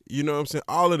negative. You know what I'm saying?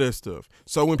 All of that stuff.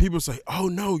 So when people say, "Oh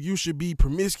no, you should be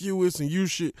promiscuous and you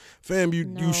should," fam, you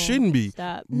No, shouldn't be.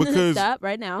 Stop. Because- Stop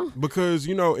right now. Because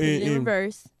you know, Put it in and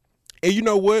reverse. you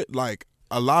know what? Like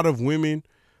a lot of women,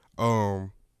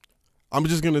 I'm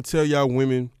just gonna tell y'all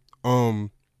women,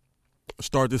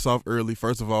 start this off early.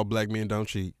 First of all, black men don't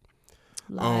cheat.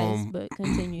 Lies, but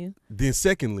continue. Then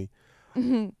secondly,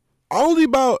 only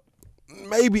about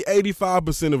maybe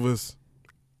 85% of us.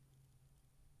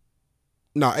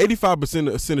 No,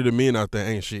 85% of the men out there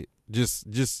ain't shit.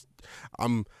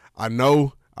 I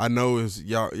know is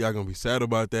y'all gonna be sad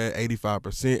about that.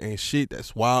 85% ain't shit.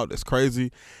 That's wild. That's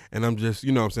crazy. And I'm just,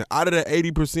 you know what I'm saying? Out of that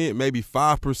 80%, maybe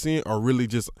 5% are really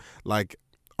just like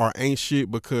are ain't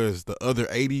shit, because the other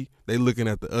 80, they looking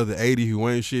at the other 80 who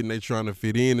ain't shit and they trying to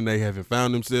fit in and they haven't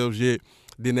found themselves yet.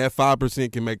 Then that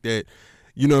 5% can make that,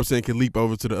 you know what I'm saying, can leap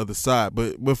over to the other side.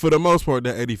 But for the most part,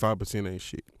 that 85% ain't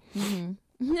shit. Mm-hmm.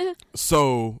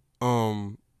 So,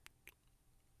 when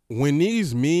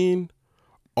these men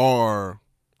are,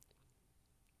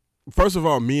 first of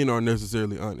all, men aren't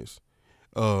necessarily honest.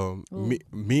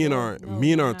 Men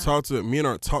aren't taught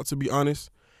to be honest.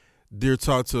 They're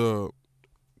taught to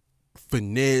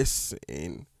finesse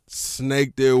and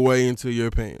snake their way into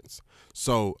your pants.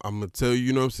 So I'm gonna tell you,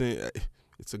 you know what I'm saying?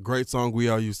 It's a great song we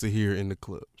all used to hear in the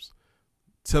clubs.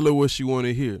 Tell her what she want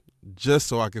to hear, just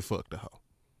so I can fuck the hoe.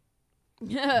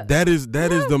 That is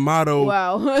the motto.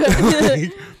 Wow.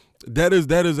 Like, that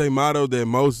is a motto that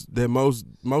most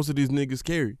of these niggas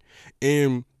carry,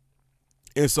 and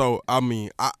so I mean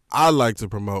I like to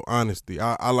promote honesty.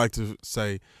 I like to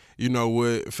say, you know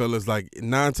what, fellas, like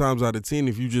 9 times out of 10,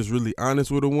 if you just really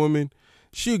honest with a woman,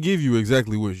 she'll give you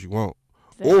exactly what you want.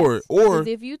 Or 'Cause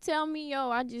if you tell me, yo,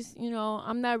 I just, you know,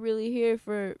 I'm not really here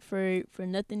for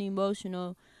nothing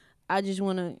emotional. I just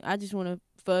wanna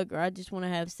fuck, or I just wanna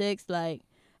have sex. Like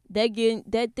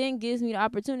that thing gives me the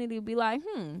opportunity to be like,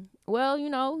 well, you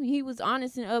know, he was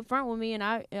honest and upfront with me, and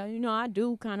I, you know, I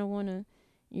do kind of wanna,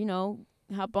 you know,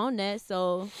 hop on that.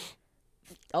 So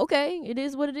okay, it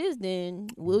is what it is. Then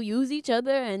we'll use each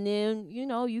other, and then, you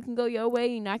know, you can go your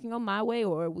way and I can go my way,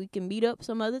 or we can meet up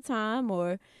some other time,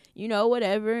 or, you know,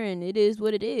 whatever. And it is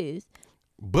what it is.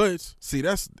 But see,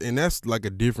 that's like a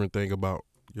different thing about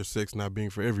your sex not being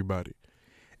for everybody.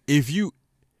 If you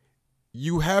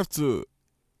have to,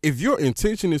 if your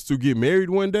intention is to get married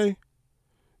one day,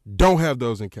 don't have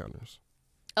those encounters.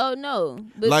 Oh no,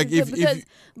 but Like,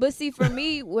 but see, for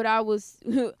me, what I was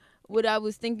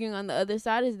thinking on the other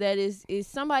side is that is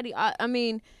somebody. I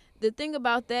mean, the thing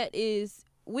about that is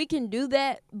we can do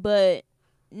that, but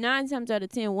 9 times out of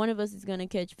 10, one of us is gonna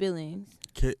catch feelings,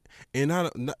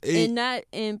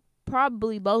 and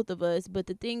probably both of us. But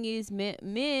the thing is,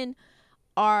 men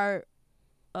are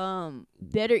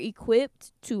better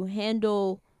equipped to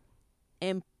handle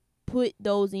and put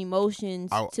those emotions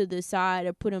to the side,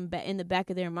 or put them back in the back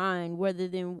of their mind, rather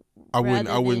than I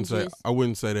wouldn't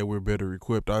say that we're better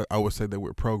equipped. I would say that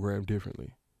we're programmed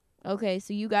differently. Okay,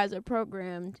 so you guys are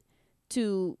programmed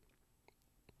to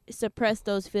suppress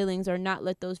those feelings, or not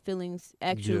let those feelings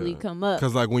actually come up.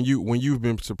 Because like when you've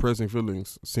been suppressing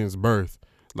feelings since birth,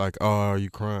 like, oh, are you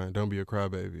crying? Don't be a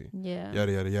crybaby. Yeah.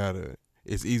 Yada yada yada.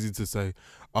 It's easy to say,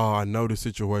 oh, I know the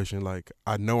situation. Like,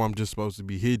 I know I'm just supposed to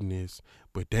be hiding this,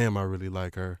 but damn, I really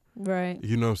like her. Right.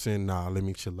 You know what I'm saying? Nah, let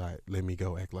me chill out. Let me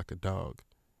go act like a dog.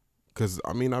 Cause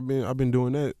I mean, I've been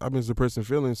doing that. I've been suppressing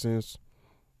feelings since.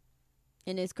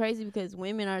 And it's crazy because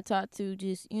women are taught to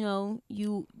just, you know,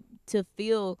 to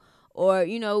feel, or,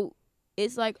 you know,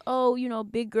 it's like, oh, you know,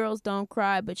 big girls don't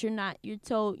cry, but you're not. You're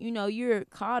told, you know, you're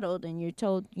coddled, and you're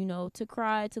told, you know, to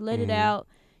cry, to let it out,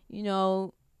 you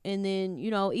know. And then,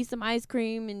 you know, eat some ice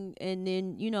cream, and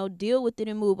then, you know, deal with it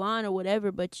and move on, or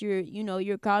whatever. But you're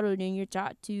coddled, and you're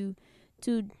taught to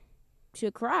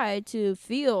cry, to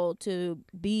feel, to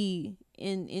be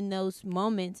in those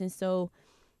moments. And so,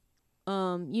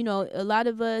 you know, a lot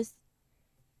of us,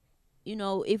 you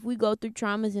know, if we go through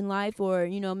traumas in life, or,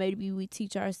 you know, maybe we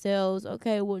teach ourselves,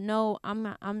 okay, well, no,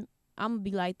 I'm I'm gonna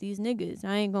be like these niggas.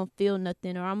 I ain't gonna feel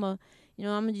nothing, or I'm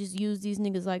gonna just use these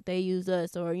niggas like they use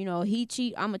us, or he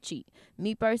cheat, I'ma cheat.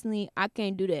 Me personally, I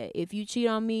can't do that. If you cheat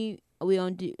on me,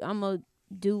 I'm gonna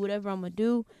do whatever I'm gonna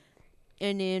do,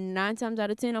 and then 9 times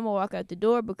out of 10, I'm gonna walk out the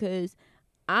door because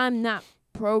I'm not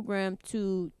programmed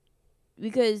to.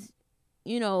 Because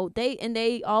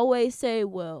they always say,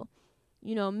 well,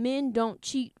 men don't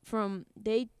cheat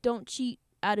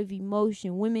out of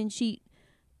emotion. Women cheat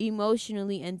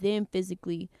emotionally and then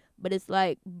physically. But it's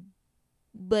like,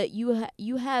 but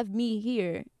you have me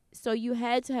here, so you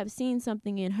had to have seen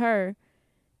something in her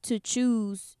to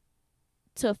choose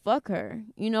to fuck her,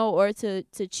 or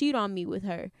to cheat on me with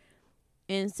her.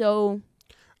 And so,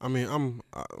 I mean,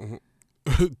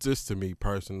 just to me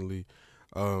personally,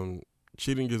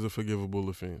 cheating is a forgivable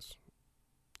offense.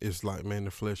 It's like, man,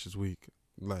 the flesh is weak.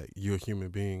 Like, you're a human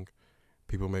being.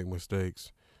 People make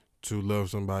mistakes. To love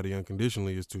somebody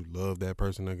unconditionally is to love that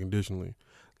person unconditionally.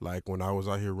 Like, when I was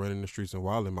out here running the streets in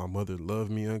wilding, my mother loved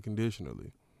me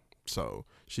unconditionally. So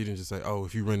she didn't just say, oh,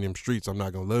 if you run them streets, I'm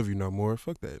not going to love you no more.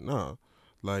 Fuck that. Nah.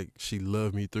 Like, she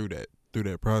loved me through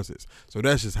that process. So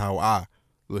that's just how I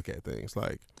look at things.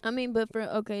 Like, I mean, but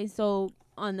so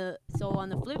on the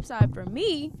flip side, for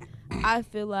me, I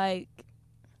feel like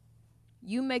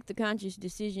you make the conscious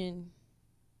decision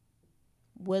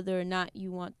whether or not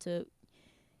you want to.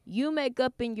 You make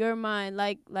up in your mind,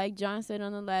 like John said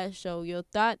on the last show, your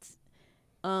thoughts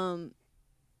become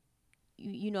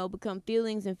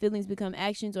feelings, and feelings become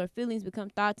actions, or feelings become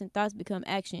thoughts, and thoughts become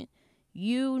action.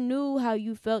 You knew how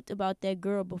you felt about that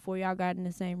girl before y'all got in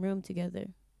the same room together.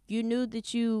 You knew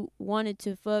that you wanted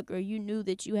to fuck, or you knew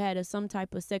that you had some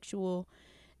type of sexual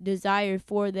desire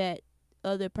for that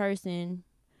other person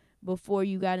before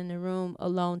you got in the room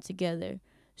alone together.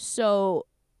 So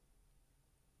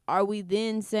are we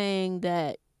then saying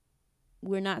that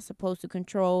we're not supposed to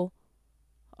control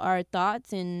our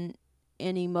thoughts and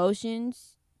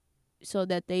emotions so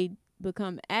that they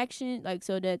become action, like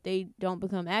so that they don't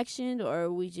become action? Or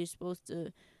are we just supposed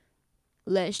to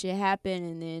let shit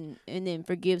happen and then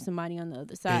forgive somebody on the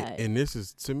other side? And this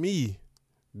is, to me,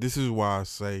 this is why I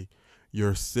say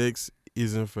your sex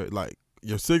isn't for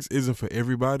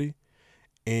everybody,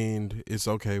 and it's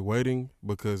okay waiting,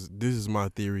 because this is my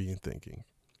theory and thinking.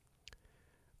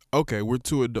 Okay, we're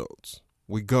two adults.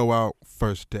 We go out,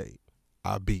 first date.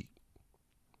 I beat.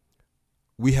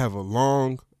 We have a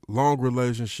long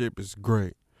relationship. It's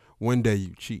great. One day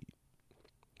you cheat.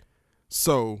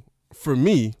 So for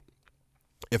me,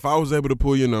 if I was able to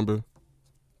pull your number,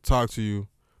 talk to you,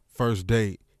 first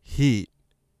date, hit,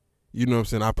 you know what I'm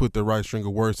saying, I put the right string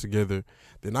of words together,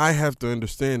 then I have to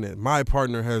understand that my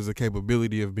partner has the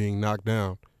capability of being knocked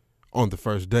down on the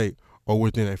first date or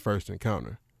within a first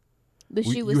encounter. But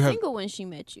she was single when she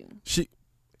met you.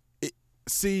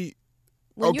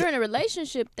 When you're in a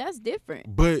relationship, that's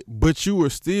different. But you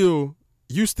still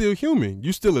human.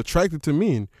 You still attracted to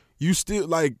men. You still,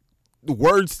 like, the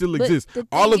words still exist.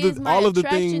 All of the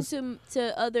things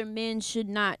to other men should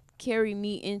not carry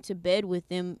me into bed with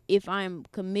them if I'm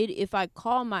committed. If I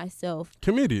call myself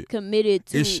committed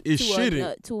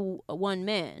to one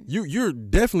man. You're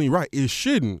definitely right. It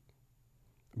shouldn't.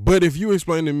 But if you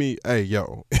explain to me, hey,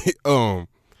 yo, I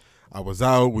was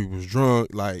out, we was drunk,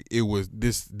 like, it was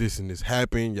this and this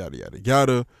happened, yada yada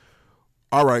yada.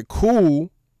 All right, cool.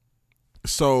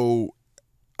 So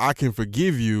I can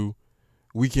forgive you.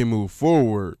 We can move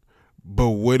forward.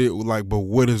 But what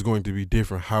is going to be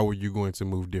different? How are you going to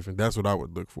move different? That's what I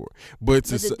would look for.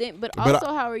 But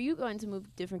also, how are you going to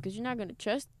move different? Because you're not going to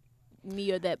trust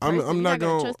me or that person. I'm not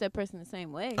going to trust that person the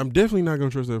same way. I'm definitely not going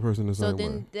to trust that person the same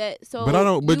way. But I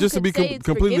don't. But just to be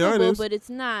completely honest, but it's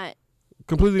not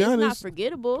completely honest. It's not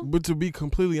forgettable. But to be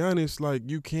completely honest, like,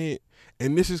 you can't.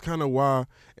 And this is kind of why.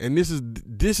 And this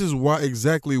is why,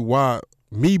 exactly why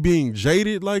me being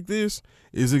jaded like this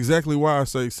is exactly why I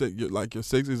say like your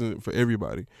sex isn't for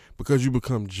everybody, because you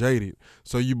become jaded.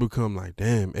 So you become like,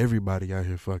 damn, everybody out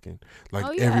here fucking,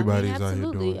 like, everybody's out here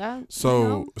doing.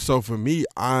 So for me,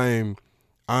 I'm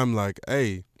like,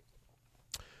 hey,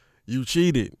 you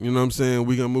cheated. You know what I'm saying?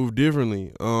 We gonna move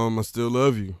differently. I still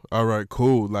love you. All right,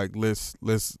 cool. Like, let's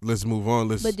move on.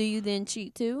 But do you then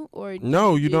cheat too, or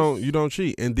no? You don't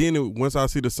cheat. And then once I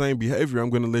see the same behavior, I'm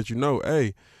gonna let you know,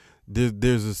 hey,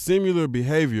 there's a similar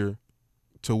behavior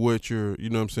to what you're, you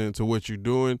know what I'm saying, to what you're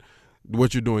doing.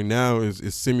 What you're doing now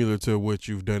is similar to what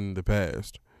you've done in the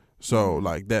past. So,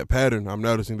 like, that pattern, I'm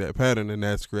noticing that pattern, and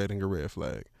that's creating a red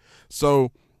flag.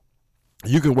 So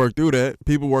you can work through that.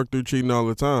 People work through cheating all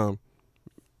the time.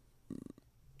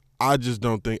 I just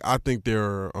don't think, I think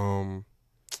there are,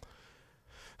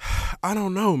 I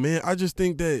don't know, man. I just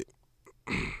think that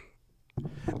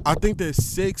I think that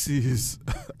sex is.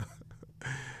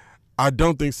 I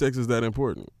don't think sex is that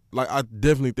important. Like, I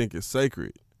definitely think it's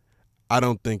sacred. I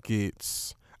don't think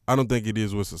it's. I don't think it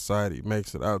is what society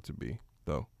makes it out to be,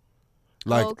 though.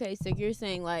 Like, Okay, so you're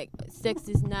saying like sex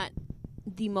is not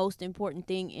the most important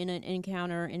thing in an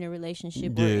encounter, in a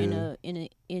relationship, or yeah,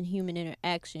 in human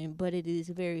interaction, but it is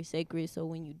very sacred. So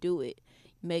when you do it,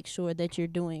 make sure that you're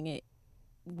doing it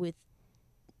with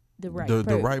the right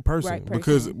person. right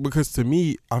person. Because to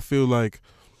me, I feel like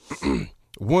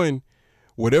one,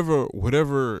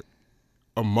 whatever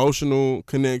emotional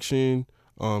connection,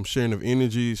 sharing of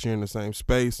energy, sharing the same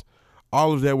space,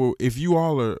 all of that will, if you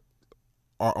all are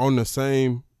on the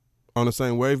same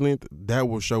wavelength, that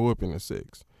will show up in the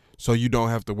sex. So you don't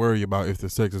have to worry about if the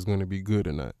sex is going to be good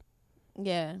or not.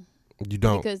 Yeah, You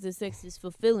don't. because the sex is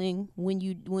fulfilling when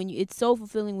you it's so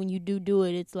fulfilling when you do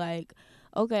it. It's like,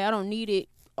 okay, I don't need it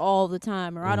all the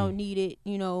time, or I don't need it,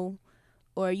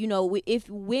 or if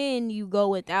when you go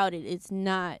without it, it's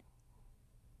not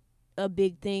a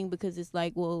big thing, because it's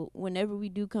like, well, whenever we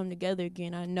do come together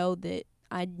again, I know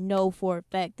for a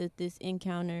fact that this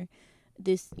encounter,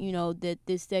 that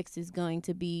this sex is going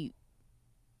to be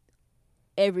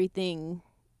everything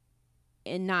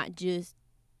and not just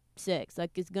sex.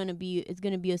 Like, it's gonna be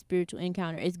a spiritual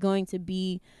encounter. It's going to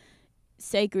be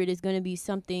sacred. It's gonna be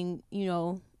something,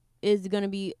 it's gonna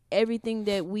be everything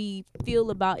that we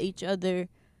feel about each other,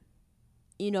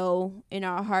 in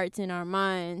our hearts and our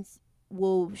minds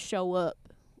will show up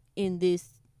in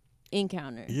this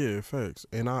encounter. Yeah, facts.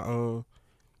 I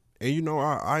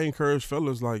encourage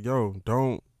fellas, like, yo,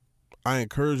 don't. I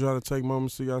encourage y'all to take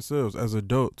moments to yourselves as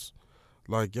adults.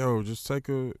 Like, yo, just take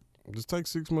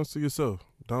 6 months to yourself.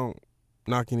 Don't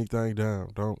knock anything down.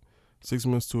 Don't 6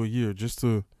 months to a year just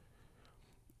to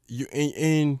you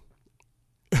and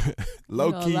low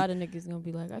A key. lot of niggas gonna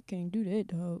be like, I can't do that,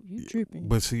 dog. You tripping.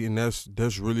 But see, and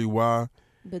that's really why,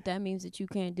 But that means that you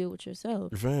can't deal with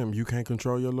yourself. fam, you can't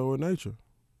control your lower nature.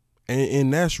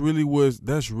 And that's really what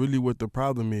the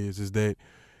problem is that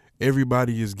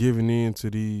everybody is giving in to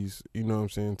these, you know what I'm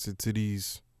saying, to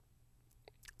these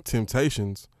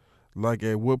temptations. Like,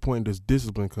 at what point does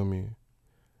discipline come in?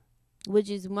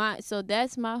 So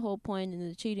that's my whole point in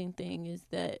the cheating thing, is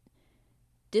that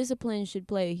discipline should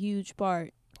play a huge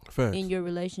part Facts. in your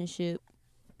relationship.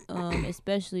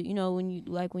 Especially,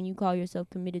 when you call yourself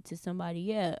committed to somebody.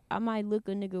 Yeah, I might look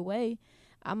a nigga way.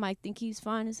 I might think he's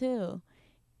fine as hell.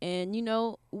 And,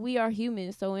 we are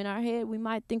humans, so in our head, we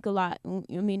might think a lot. I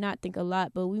mean, not think a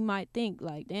lot, but we might think,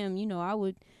 like, damn, I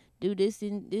would do this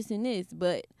and this and this.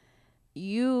 But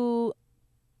you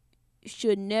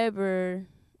should never,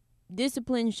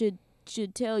 discipline should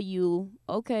tell you,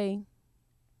 okay,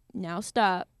 now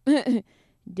stop.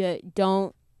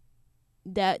 Don't,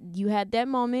 that you had that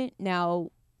moment,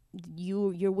 now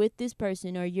you're with this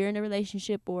person, or you're in a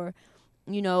relationship, or,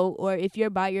 or if you're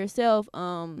by yourself,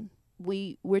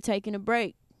 we're taking a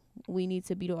break. We need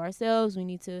to be to ourselves. We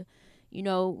need to,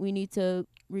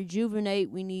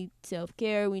 rejuvenate. We need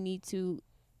self-care. We need to,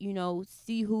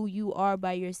 see who you are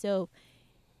by yourself.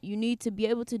 You need to be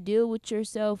able to deal with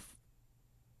yourself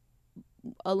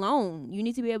alone. You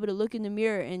need to be able to look in the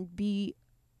mirror and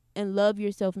love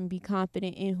yourself and be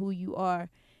confident in who you are,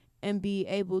 and be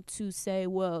able to say,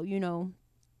 well,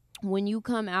 when you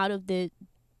come out of the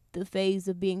phase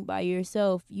of being by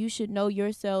yourself, you should know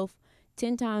yourself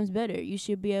 10 times better. You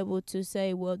should be able to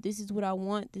say, well, this is what I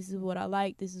want, this is what I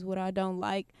like, this is what I don't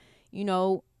like,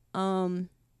 this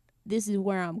is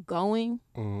where I'm going.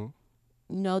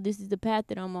 This is the path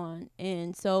that I'm on.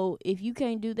 And so if you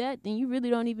can't do that, then you really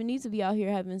don't even need to be out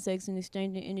here having sex and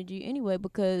exchanging energy anyway,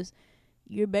 because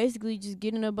you're basically just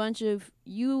getting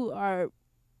you are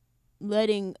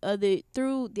letting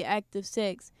through the act of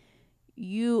sex,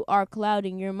 you are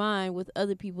clouding your mind with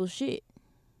other people's shit.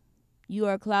 You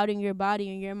are clouding your body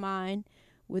and your mind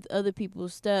with other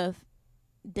people's stuff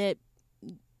that,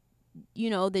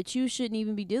 that you shouldn't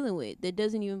even be dealing with, that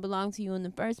doesn't even belong to you in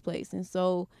the first place. And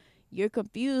so you're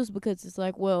confused, because it's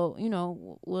like, well,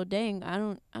 dang, I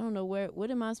don't know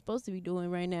what am I supposed to be doing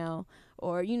right now?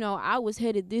 Or, I was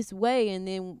headed this way, and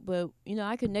then, but,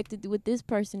 I connected with this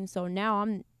person, so now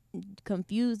I'm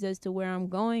confused as to where I'm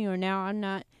going, or now I'm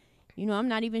not, I'm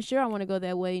not even sure I want to go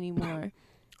that way anymore.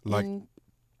 Like, and,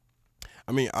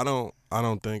 I mean, I don't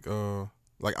think,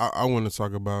 like, I want to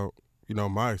talk about,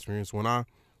 my experience when I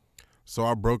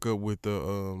broke up with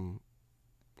the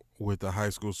high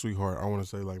school sweetheart. I want to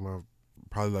say, like,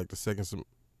 probably like the second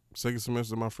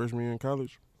semester of my freshman year in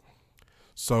college.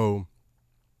 So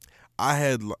I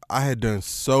had done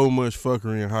so much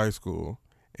fuckery in high school,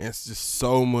 and it's just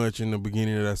so much in the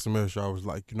beginning of that semester. I was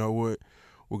like, you know what?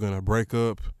 We're gonna break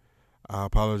up. I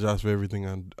apologize for everything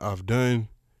I've done.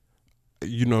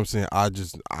 You know what I'm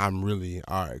saying? I'm really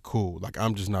all right, cool. Like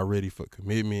I'm just not ready for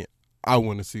commitment. I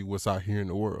want to see what's out here in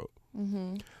the world.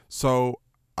 Mm-hmm. So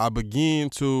I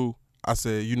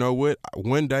said, you know what?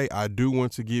 One day I do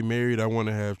want to get married. I want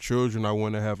to have children. I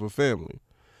want to have a family.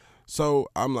 So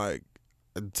I'm like,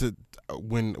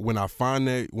 when I find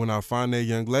that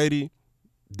young lady,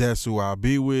 that's who I'll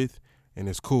be with, and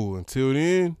it's cool. Until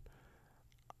then,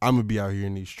 I'm gonna be out here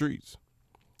in these streets.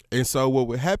 And so what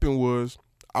would happen was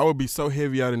I would be so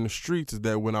heavy out in the streets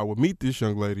that when I would meet this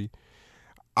young lady,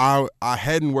 I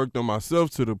hadn't worked on myself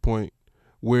to the point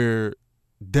where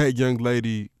that young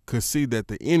lady could see that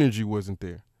the energy wasn't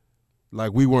there.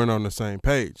 Like we weren't on the same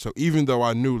page. So even though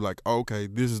I knew like, okay,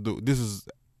 this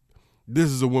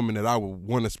is a woman that I would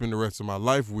want to spend the rest of my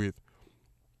life with,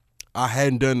 I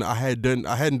hadn't done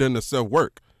the self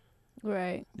work.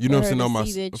 Right. You know what I'm saying? On my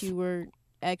see that you were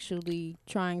actually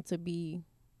trying to be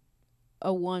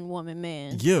a one woman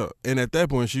man. Yeah. And at that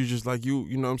point she was just like, you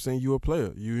know what I'm saying, you a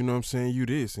player. You know what I'm saying, you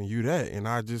this and you that. And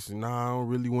I don't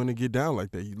really want to get down like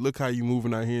that. You look how you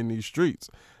moving out here in these streets.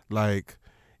 Like,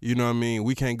 you know what I mean?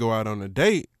 We can't go out on a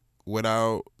date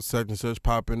without such and such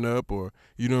popping up, or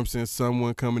you know what I'm saying,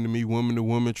 someone coming to me woman to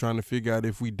woman trying to figure out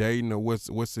if we dating or what's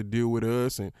the deal with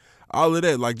us and all of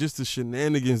that. Like just the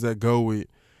shenanigans that go with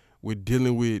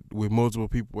dealing with multiple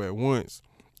people at once.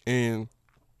 And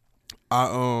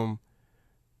I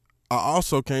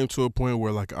also came to a point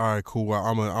where like, all right, cool,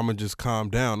 I'm gonna just calm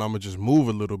down. I'm gonna just move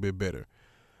a little bit better.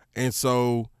 And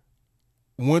so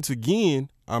once again,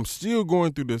 I'm still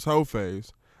going through this whole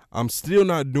phase. I'm still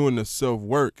not doing the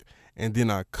self-work. And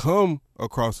then I come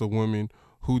across a woman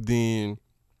who then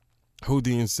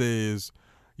says,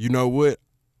 you know what?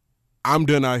 I'm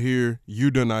done out here.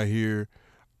 You done out here.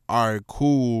 All right,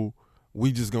 cool.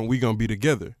 We gonna be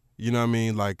together. You know what I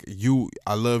mean? Like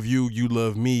I love you. You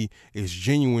love me. It's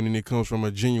genuine and it comes from a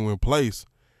genuine place.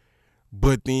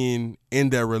 But then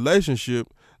in that relationship,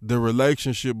 the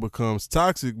relationship becomes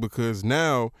toxic because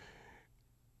now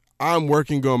I'm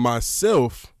working on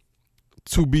myself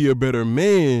to be a better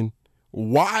man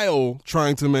while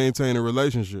trying to maintain a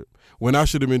relationship when I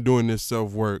should have been doing this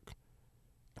self-work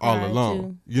all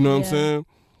along. You know what I'm saying?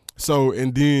 So,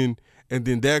 and then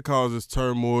that causes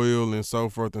turmoil and so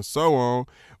forth and so on.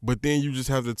 But then you just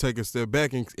have to take a step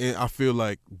back and I feel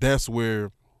like that's where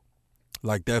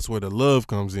the love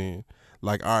comes in.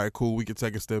 Like, all right, cool, we can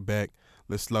take a step back.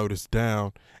 Let's slow this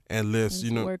down and let's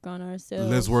work on ourselves.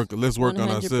 Let's work 100%. On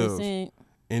ourselves.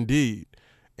 Indeed.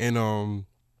 And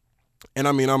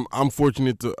I mean I'm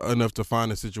fortunate enough to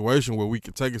find a situation where we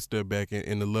can take a step back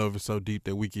and the love is so deep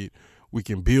that we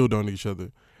can build on each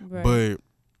other. Right.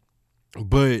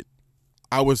 But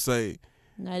I would say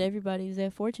not everybody's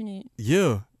that fortunate.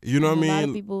 Yeah, you know what I mean? A lot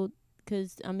of people,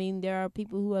 because I mean there are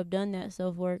people who have done that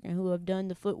self-work and who have done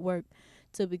the footwork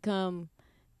to become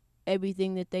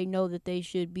everything that they know that they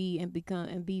should be and become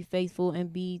and be faithful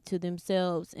and be to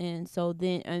themselves, and so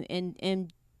then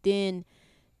and then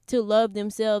to love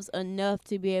themselves enough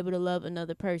to be able to love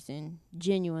another person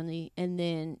genuinely. And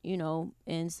then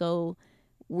and so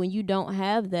when you don't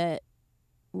have that,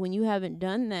 when you haven't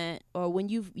done that, or when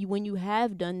you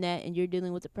have done that and you're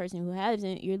dealing with a person who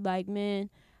hasn't, you're like, man,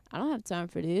 I don't have time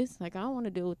for this. Like, I don't want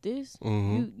to deal with this.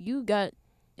 Mm-hmm.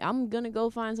 I'm going to go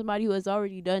find somebody who has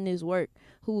already done this work,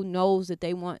 who knows that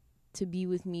they want to be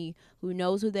with me, who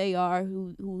knows who they are,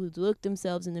 who looked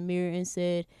themselves in the mirror and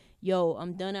said, yo,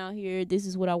 I'm done out here. This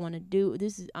is what I want to do.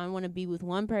 I want to be with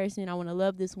one person. I want to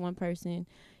love this one person,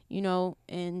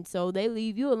 and so they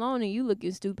leave you alone and you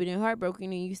looking stupid and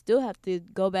heartbroken, and you still have to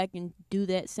go back and do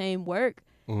that same work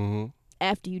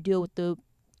after you deal with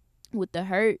the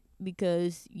hurt,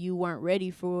 because you weren't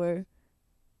ready for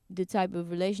the type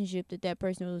of relationship that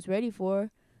person was ready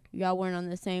for. Y'all weren't on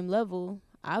the same level.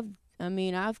 I've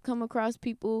come across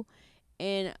people,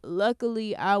 and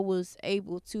luckily I was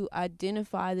able to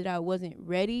identify that I wasn't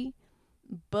ready.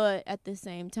 But at the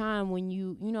same time, when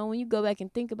you go back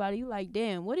and think about it, you're like,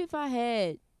 damn, what if I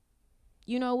had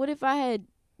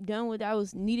done what I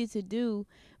was needed to do?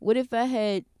 What if I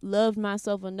had loved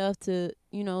myself enough to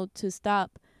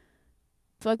stop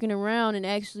fucking around and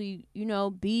actually,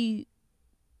 be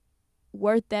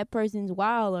worth that person's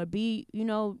while, or be,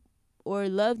 or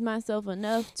loved myself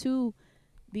enough to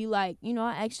be like,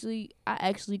 I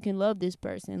actually can love this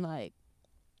person. Like,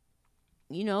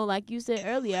 like you said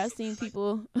earlier,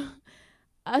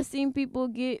 I've seen people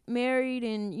get married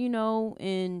and,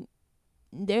 and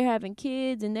they're having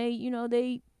kids, and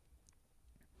they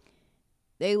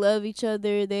love each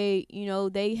other.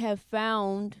 They have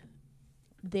found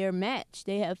their match.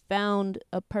 They have found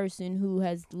a person who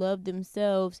has loved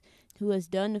themselves, who has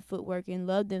done the footwork and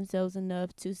loved themselves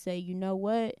enough to say, you know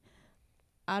what,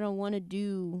 I don't want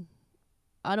to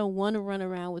run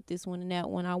around with this one and that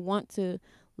one. I want to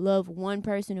love one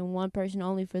person and one person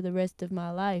only for the rest of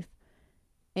my life.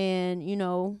 And, you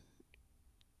know,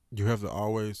 you have to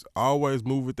always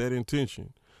move with that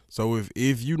intention. So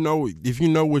if you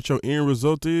know what your end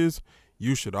result is,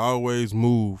 you should always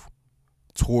move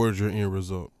towards your end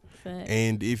result. fact.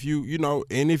 And if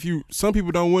some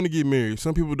people don't want to get married,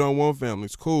 some people don't want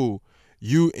families, cool.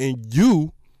 You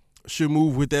should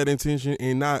move with that intention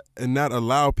and not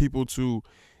allow people to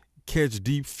catch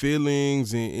deep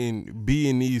feelings and be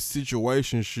in these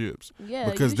situationships. Yeah,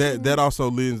 because that also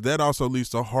leads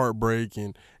to heartbreak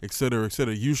and et cetera, et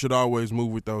cetera. You should always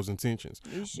move with those intentions.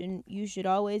 You should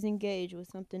always engage with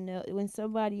something else, when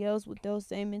somebody else with those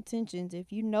same intentions.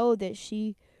 If you know that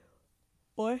she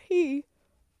or he,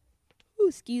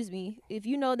 if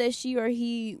you know that she or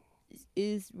he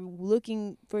is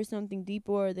looking for something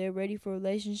deeper, or they're ready for a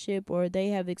relationship, or they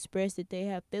have expressed that they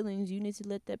have feelings, you need to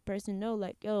let that person know,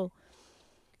 like, yo,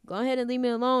 go ahead and leave me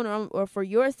alone, or for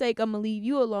your sake, I'm gonna leave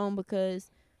you alone,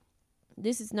 because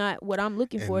this is not what I'm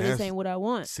looking for. This ain't what I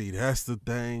want. See, that's the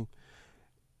thing.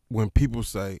 When people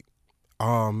say,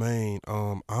 oh man,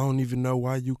 I don't even know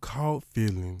why you caught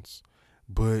feelings,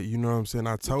 but you know what I'm saying,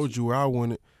 I told you I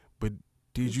wanted, but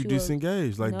did you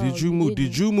disengage? Like, no, did you move?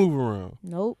 Did you move around?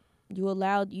 Nope.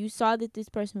 You saw that this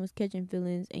person was catching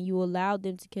feelings, and you allowed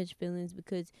them to catch feelings,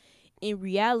 because in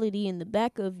reality, in the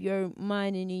back of your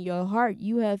mind and in your heart,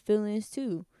 you have feelings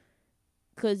too.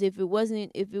 Because if it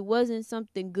wasn't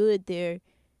something good there,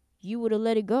 you would have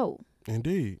let it go.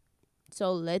 Indeed.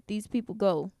 So let these people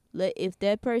go. If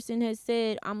that person has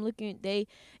said, even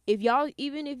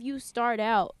if you start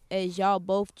out as y'all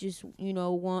both just,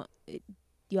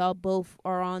 y'all both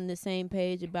are on the same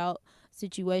page about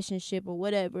situationship or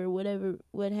whatever,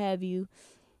 what have you.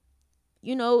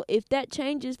 If that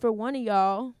changes for one of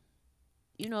y'all,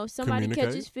 if somebody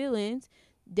catches feelings,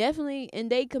 definitely, and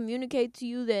they communicate to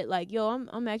you that, like, yo,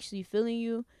 I'm actually feeling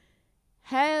you,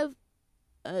 have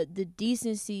the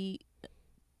decency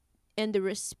and the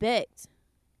respect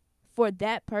for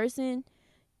that person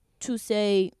to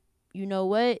say, you know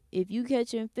what, if you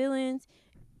catching feelings,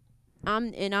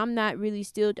 I'm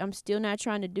still not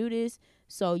trying to do this.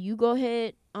 So you go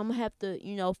ahead. I'm gonna have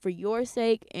to, for your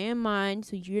sake and mine,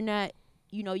 so you're not,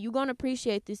 you're gonna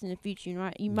appreciate this in the future,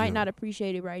 right? You might not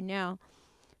appreciate it right now,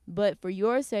 but for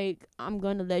your sake, I'm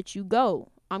gonna let you go.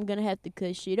 I'm gonna have to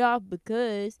cut shit off,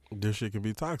 because this shit can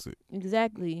be toxic.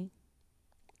 Exactly.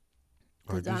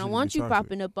 Because I don't want you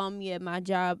popping up on me at my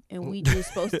job, and we just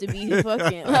supposed to be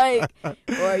fucking, like,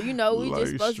 or, we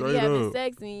just supposed to be having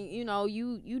sex, and,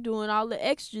 you doing all the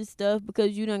extra stuff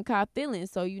because you done caught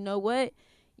feelings. So, you know what?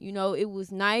 It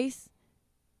was nice,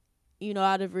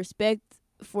 out of respect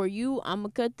for you, I'm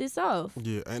going to cut this off.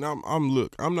 Yeah, and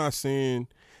I'm not saying,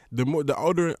 the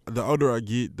older I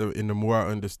get, and the more I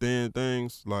understand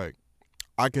things, like,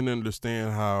 I can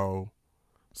understand how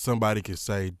somebody could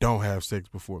say don't have sex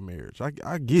before marriage.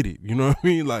 I get it. You know what I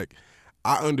mean? Like,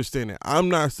 I understand that. I'm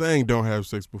not saying don't have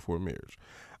sex before marriage.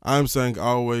 I'm saying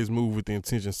always move with the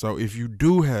intention. So if you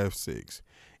do have sex,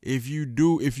 if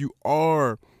you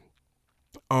are,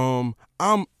 I'm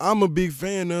a big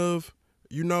fan of,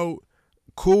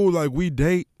 cool, like, we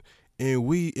date and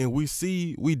we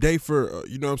date for,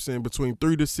 you know what I'm saying, between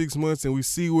 3 to 6 months, and we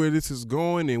see where this is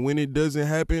going, and when it doesn't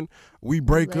happen, we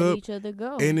break up. Each other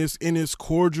go. And it's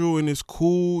cordial and it's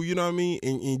cool, you know what I mean?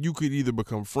 And you could either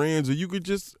become friends, or you could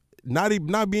just not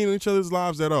be in each other's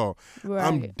lives at all. Right.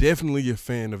 I'm definitely a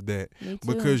fan of that. Me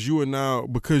too. Because you are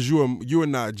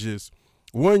not just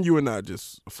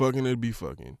fucking to be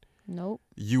fucking. Nope.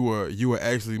 You are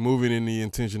actually moving in the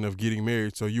intention of getting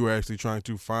married, so you are actually trying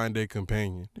to find a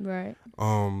companion. Right.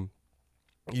 You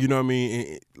know what I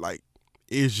mean?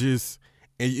 It's just,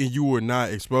 and you are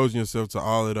not exposing yourself to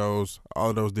all of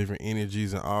those different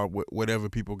energies and all whatever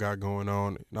people got going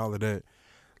on and all of that.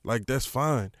 Like, that's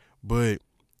fine, but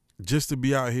just to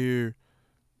be out here,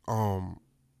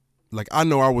 like, I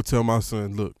know I would tell my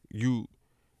son, look, you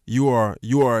are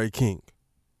a king.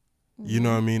 You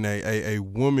know what I mean? A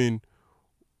woman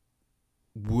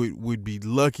would be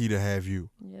lucky to have you.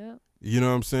 Yeah. You know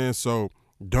what I'm saying? So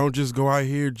don't just go out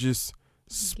here just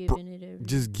giving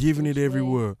it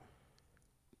everywhere.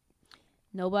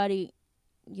 Nobody.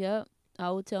 Yep. I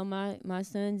would tell my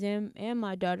sons and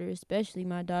my daughter, especially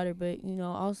my daughter, but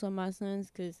also my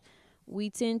sons, because we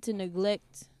tend to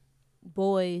neglect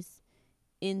boys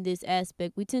in this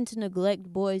aspect. We tend to neglect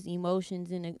boys' emotions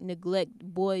and neglect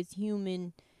boys'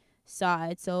 human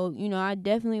side. So, I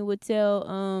definitely would tell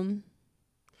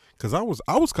Cause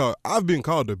I've been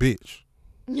called a bitch.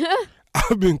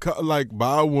 I've been called like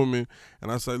by a woman,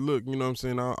 and I say, look, you know what I'm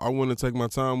saying, I want to take my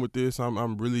time with this.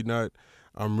 I'm really not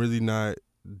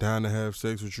down to have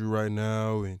sex with you right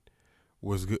now. And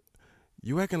what's good?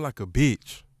 You acting like a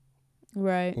bitch.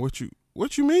 Right. What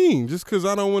you mean? Just cause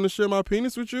I don't want to share my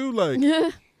penis with you, like.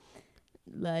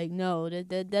 Like, no,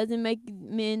 that doesn't make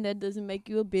men. That doesn't make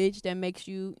you a bitch. That makes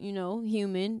you,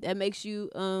 human. That makes you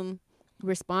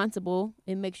responsible.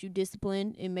 It makes you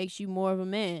disciplined. It makes you more of a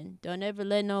man. Don't ever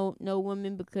let no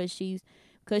woman because she's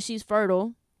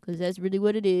fertile, because that's really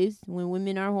what it is. When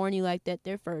women are horny like that,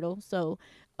 they're fertile. So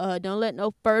don't let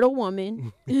no fertile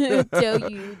woman tell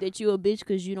you that you a bitch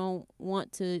because you don't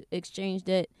want to exchange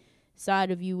that side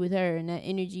of you with her and that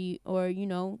energy, or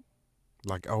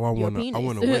like, oh, I wanna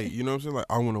wait. You know what I'm saying? Like,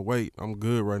 I wanna wait. I'm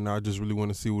good right now. I just really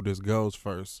wanna see where this goes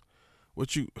first.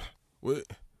 What?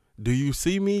 Do you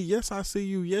see me? Yes, I see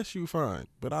you. Yes, you fine.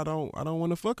 But I don't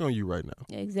want to fuck on you right now.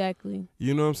 Exactly.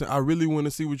 You know what I'm saying? I really want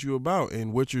to see what you're about.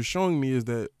 And what you're showing me is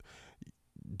that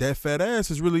fat ass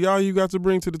is really all you got to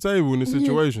bring to the table in this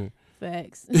situation.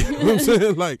 Facts. You know what I'm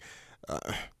saying? Like,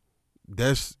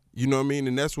 that's, you know what I mean?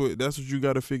 And that's what you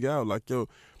got to figure out. Like,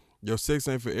 your sex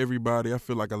ain't for everybody. I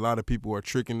feel like a lot of people are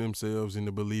tricking themselves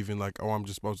into believing like, oh, I'm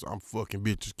fucking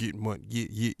bitches getting money.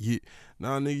 Yeah.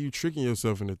 Nah, nigga, you tricking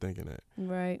yourself into thinking that.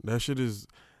 Right. That shit is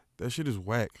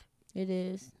whack. It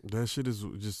is. That shit is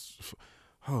just,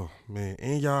 oh, man.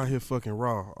 And y'all here fucking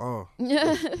raw. Oh.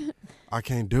 I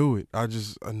can't do it. I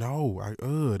just, no.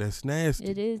 That's nasty.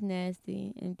 It is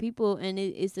nasty. And people,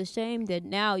 it's a shame that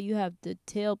now you have to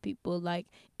tell people, like,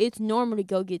 it's normal to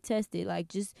go get tested. Like,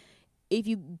 just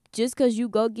because you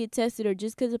go get tested, or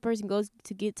just because a person goes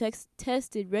to get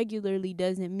tested regularly,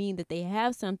 doesn't mean that they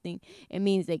have something. It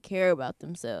means they care about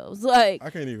themselves. Like,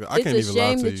 it's a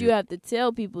shame that you have to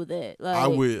tell people that. Like,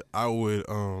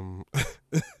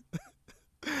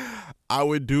 I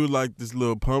would do like this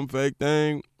little pump fake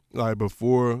thing, like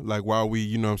before, like while we,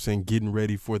 you know what I'm saying, getting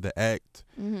ready for the act,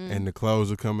 and the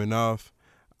clothes are coming off.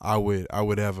 I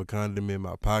would have a condom in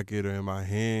my pocket or in my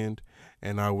hand.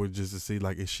 And I would just to see,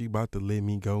 like, is she about to let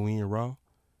me go in raw?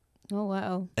 Oh,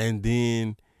 wow. And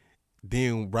then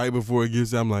right before it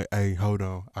gets, I'm like, hey, hold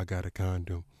on, I got a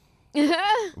condom.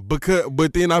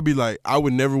 But then I'd be like, I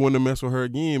would never want to mess with her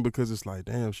again, because it's like,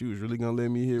 damn, she was really gonna let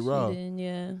me hit raw.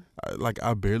 Yeah.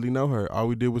 I barely know her. All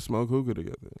we did was smoke hookah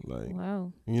together. Like,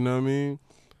 wow. You know what I mean?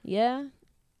 Yeah.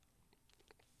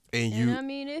 And I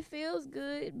mean, it feels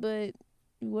good, but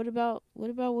what about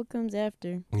what comes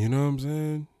after? You know what I'm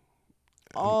saying?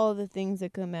 All the things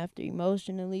that come after,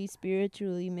 emotionally,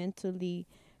 spiritually, mentally,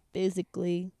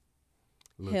 physically,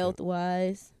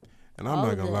 health-wise. And I'm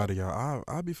not gonna lie to y'all,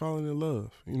 I'll be falling in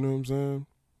love. You know what I'm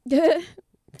saying?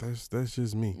 That's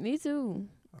just me. Me too.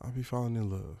 I'll be falling in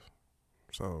love.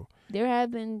 So there have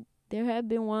been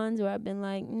ones where I've been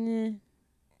like,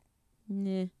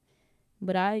 nah.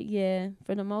 But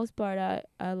for the most part, I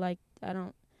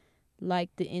don't like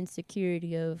the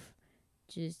insecurity of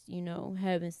just,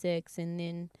 having sex, and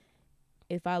then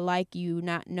if I like you,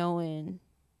 not knowing,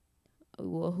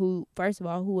 well, first of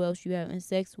all, who else you having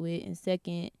sex with, and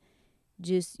second,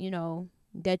 just,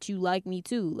 that you like me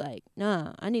too. Like,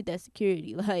 nah, I need that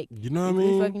security. Like, you know what I mean?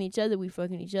 mean? We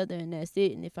fucking each other, and that's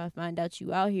it. And if I find out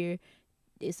you out here,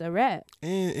 it's a wrap.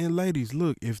 And ladies,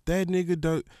 look, if that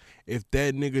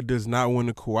nigga does not want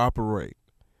to cooperate,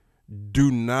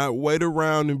 do not wait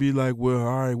around and be like, well,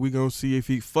 all right, we gonna see if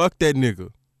he fuck that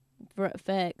nigga.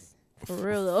 Facts. For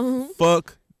real though.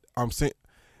 Fuck. I'm saying,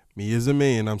 me as a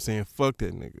man, I'm saying fuck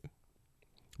that nigga.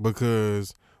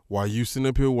 Because while you sitting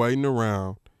up here waiting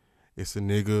around, it's a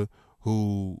nigga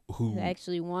who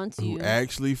actually wants you. Who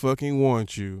actually fucking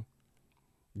wants you.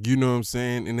 You know what I'm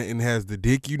saying? And has the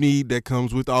dick you need that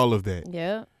comes with all of that.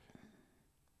 Yeah.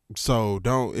 So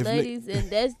don't, if ladies, and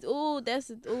that's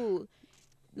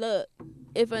look,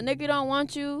 if a nigga don't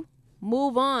want you,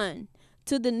 move on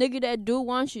to the nigga that do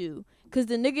want you. Because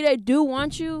the nigga that do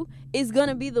want you is going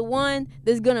to be the one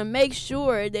that's going to make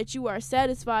sure that you are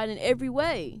satisfied in every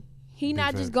way. He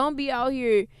not just going to be out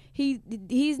here. He's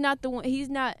not the one.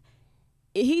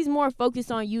 He's more focused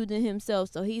on you than himself.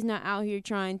 So he's not out here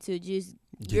trying to just,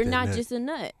 you're not nut. Just a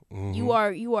nut.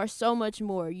 Mm-hmm. You are so much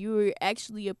more. You're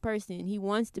actually a person. He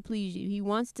wants to please you. He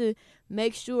wants to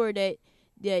make sure that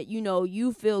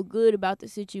you feel good about the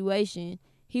situation.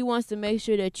 He wants to make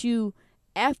sure that you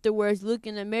afterwards look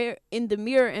in the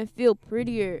mirror and feel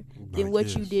prettier than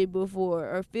what you did before,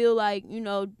 or feel like,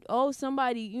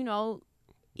 somebody,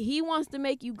 he wants to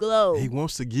make you glow. He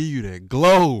wants to give you that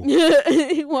glow.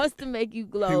 He wants to make you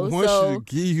glow. He wants you to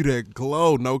give you that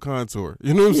glow, no contour.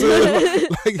 You know what I'm saying?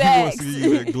 Like he wants to give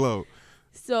you that glow.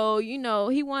 So, you know,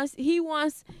 he wants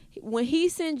when he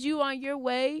sends you on your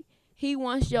way, he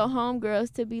wants your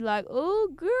homegirls to be like, "Oh,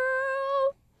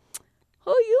 girl,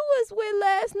 who you was with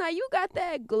last night? You got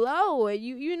that glow." And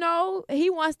you know, he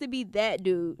wants to be that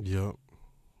dude. Yep.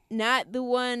 Not the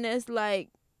one that's like,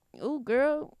 "Oh,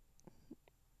 girl,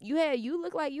 you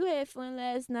look like you had fun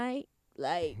last night."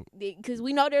 Like, because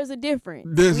we know there's a difference.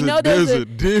 We know there's a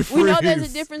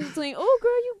difference between, "Oh,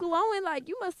 girl, you glowing like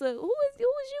you must have. Who was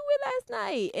you with last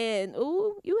night?" And,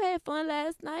 "Oh, you had fun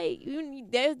last night."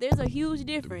 There's a huge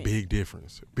difference. Big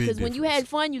difference. Because when you had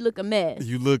fun, you look a mess.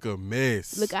 You look a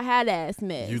mess. Look a hot ass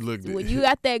mess. You look. When you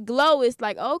got that glow, it's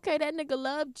like, okay, that nigga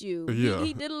loved you. Yeah.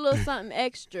 He did a little something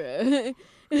extra.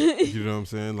 You know what I'm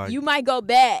saying? Like, you might go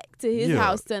back to his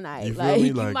house tonight. You feel Like, me?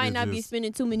 you Like, might not be just,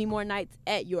 spending too many more nights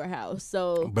at your house.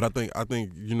 So, but I think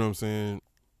you know what I'm saying.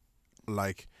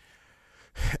 Like,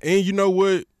 and you know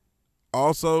what?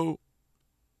 Also,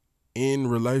 in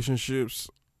relationships,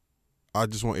 I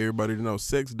just want everybody to know,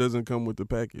 sex doesn't come with the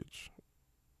package.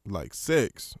 Like,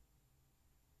 sex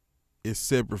is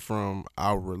separate from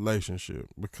our relationship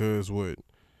because what?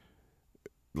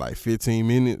 Like 15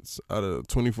 minutes out of a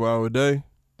 24-hour day.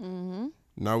 mm-hmm.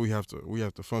 Now we have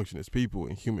to function as people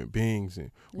and human beings,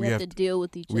 and we have to deal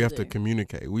with each other. We have to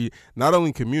communicate. We not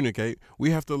only communicate, we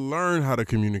have to learn how to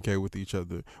communicate with each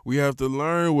other. We have to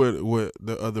learn what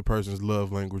the other person's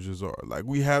love languages are. Like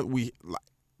you have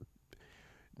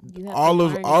all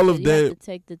of that. You have to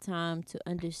take the time to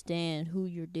understand who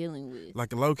you're dealing with.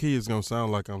 Like, low key, it's gonna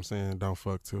sound like I'm saying don't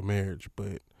fuck till marriage,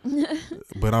 but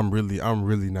but I'm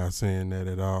really not saying that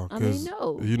at all. I mean,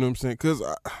 no. You know what I'm saying? Because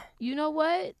you know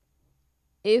what?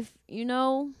 If you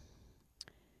know,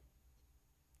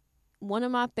 one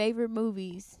of my favorite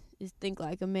movies is Think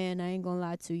Like a Man. I ain't gonna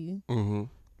lie to you. Mm-hmm.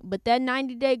 But that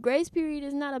 90-day grace period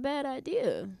is not a bad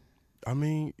idea. I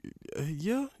mean,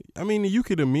 yeah. I mean, you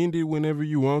could amend it whenever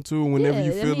you want to, whenever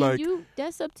you feel like.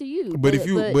 That's up to you. But if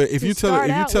you tell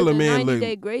a man,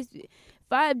 90-day grace,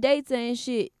 5 dates ain't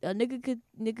shit. A nigga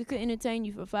could entertain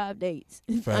you for 5 dates.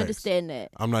 Understand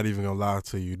that. I'm not even gonna lie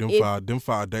to you. Them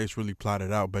five dates really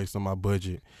plotted out based on my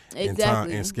budget and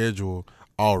time and schedule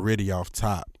already off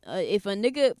top. If a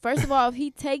nigga, first of all, if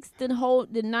he takes the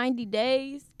 90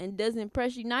 days and doesn't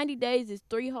press you, 90 days is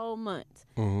 3 whole months.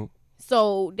 Mm-hmm.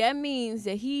 So that means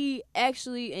that he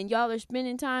actually, and y'all are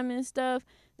spending time and stuff,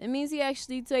 that means he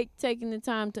actually taking the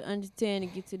time to understand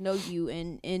and get to know you,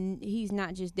 and he's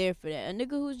not just there for that. A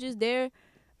nigga who's just there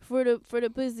for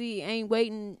the pussy ain't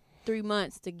waiting 3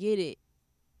 months to get it.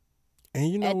 And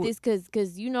you know at this,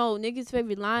 cause you know niggas'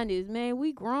 favorite line is, "Man,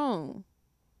 we grown."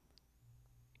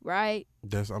 Right?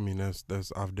 That's I've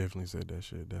definitely said that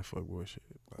shit. That fuckboy shit.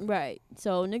 Like. Right.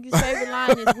 So niggas' favorite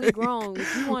line is, "We grown."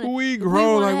 If you wanna, we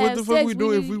grown. Like, what the fuck we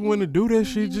doing? If we want to do that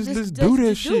shit, let's do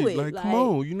that shit. Like, come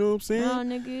on, you know what I'm saying? No,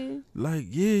 nigga. Like,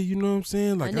 yeah, you know what I'm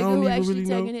saying? Like, a I nigga don't who even actually really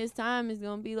know. taking his time is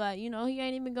gonna be like, you know, he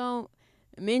ain't even gonna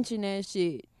mention that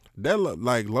shit. That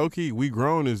like low key, we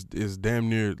grown is damn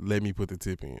near let me put the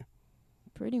tip in.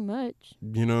 Pretty much.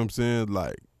 You know what I'm saying?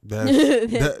 Like.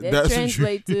 That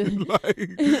translates to like,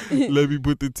 let me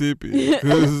put the tip in,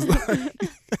 cause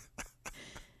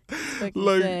like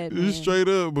sad, it's straight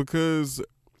up, because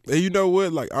and you know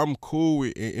what, like, I'm cool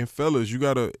with, and fellas, you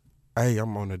gotta, hey,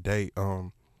 I'm on a date,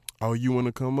 oh, you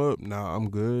wanna come up? Nah,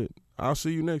 I'm good, I'll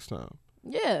see you next time.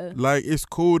 Yeah, like, it's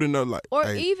cool to know, like, or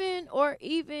hey.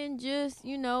 even just,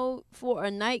 you know, for a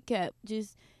nightcap,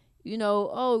 just, you know,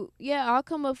 oh yeah, I'll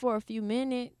come up for a few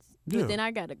minutes. But then I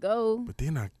gotta go. But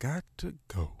then I got to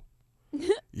go.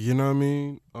 You know what I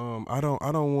mean? I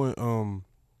don't want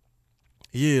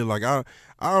yeah, like I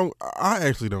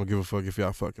actually don't give a fuck if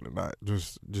y'all fucking or not.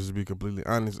 Just to be completely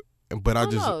honest. But I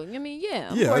just know. I mean, yeah,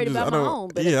 I'm worried about my own.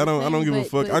 But I don't give a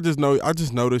fuck. I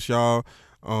just noticed y'all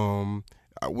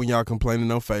when y'all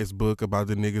complaining on Facebook about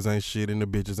the niggas ain't shit and the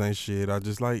bitches ain't shit, I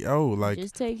just like,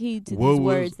 just take heed to these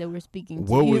words that we're speaking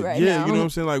to you right now. Yeah, you know what I'm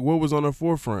saying? Like, what was on the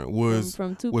forefront was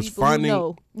from two was people finding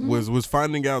who know. was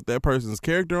finding out that person's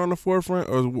character on the forefront,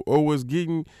 or was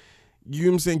getting, you know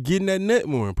what I'm saying, getting that nut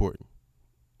more important.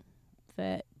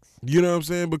 Facts. You know what I'm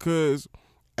saying? Because,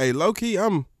 hey, low key,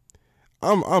 I'm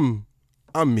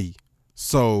me,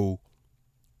 so.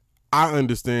 I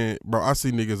understand, bro. I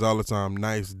see niggas all the time.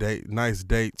 Nice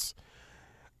dates.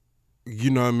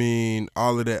 You know what I mean?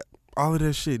 All of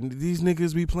that shit. These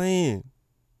niggas be playing.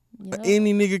 Yep.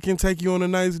 Any nigga can take you on a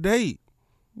nice date.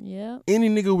 Yeah. Any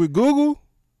nigga with Google.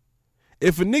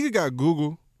 If a nigga got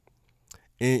Google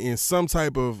in some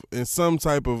type of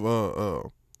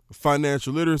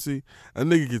financial literacy, a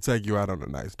nigga can take you out on a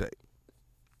nice date.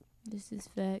 This is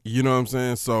fact. You know what I'm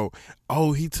saying? So,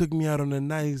 he took me out on a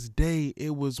nice date.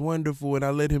 It was wonderful, and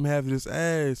I let him have this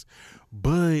ass.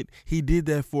 But he did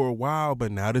that for a while.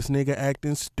 But now this nigga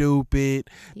acting stupid.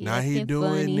 Now he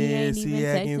doing funny. this. He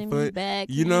acting funny.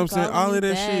 You know what I'm saying? All of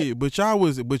that shit. But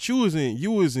you was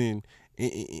in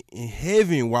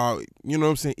heaven while, you know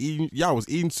what I'm saying, y'all was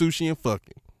eating sushi and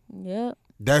fucking. Yep.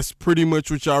 That's pretty much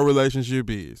what y'all relationship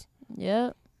is.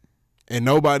 Yep. And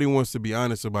nobody wants to be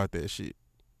honest about that shit.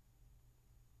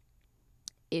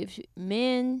 If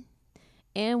men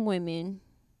and women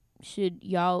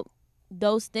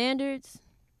those standards,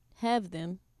 have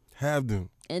them. Have them.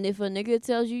 And if a nigga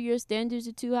tells you your standards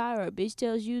are too high, or a bitch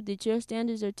tells you that your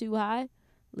standards are too high,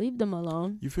 leave them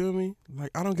alone. You feel me?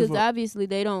 Like, I don't give a... Because obviously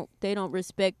they don't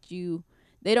respect you.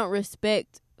 They don't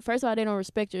respect... First of all, they don't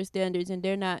respect your standards, and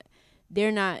they're not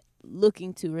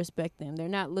looking to respect them. They're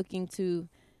not looking to...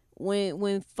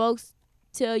 When folks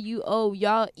tell you, oh,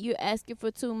 you're asking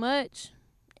for too much,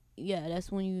 yeah, that's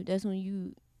when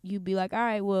you be like, all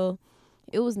right, well,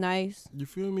 it was nice. You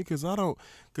feel me? Because I don't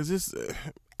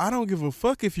give a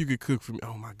fuck if you could cook for me.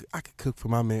 Oh my God, I could cook for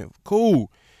my man. Cool.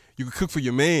 You could cook for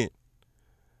your man.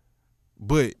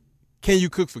 But can you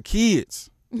cook for kids?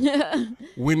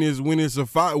 when it's a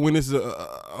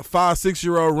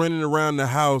 5-6-year-old running around the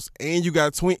house and you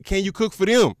got twin, can you cook for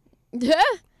them?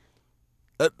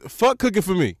 Fuck cooking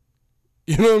for me.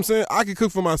 You know what I'm saying? I can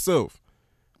cook for myself.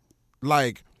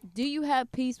 Like, do you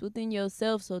have peace within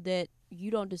yourself so that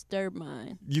you don't disturb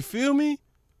mine? You feel me?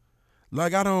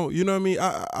 Like, I don't, you know what I mean?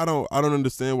 I don't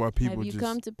understand why people have you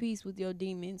come to peace with your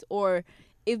demons? Or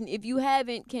if you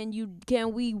haven't,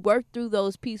 can we work through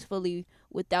those peacefully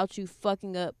without you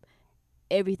fucking up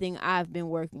everything I've been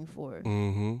working for?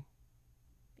 Mm-hmm.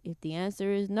 If the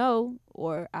answer is no,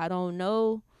 or I don't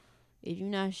know, if you're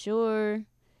not sure, you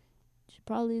should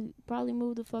probably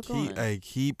move the fuck on. Hey,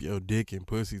 keep your dick and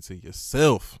pussy to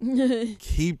yourself.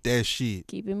 Keep that shit.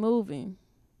 Keep it moving.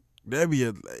 That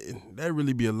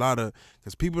really be a lot of,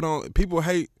 because people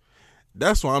hate.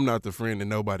 That's why I'm not the friend that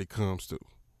nobody comes to.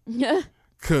 Yeah.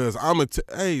 Cause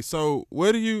so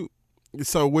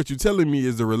what you telling me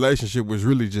is the relationship was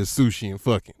really just sushi and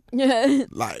fucking.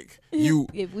 Like, you.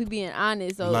 If we being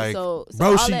honest, so bro,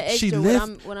 all that extra, she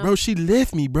left. Bro, she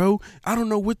left me, bro. I don't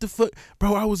know what the fuck,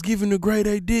 bro. I was giving her grade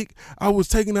A dick. I was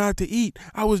taking her out to eat.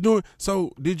 I was doing.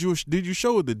 So did you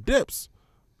show her the depths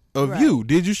of you?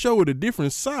 Did you show her the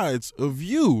different sides of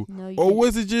you? No, you or didn't.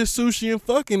 was it just sushi and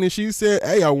fucking? And she said,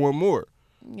 "Hey, I want more."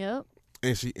 Yep.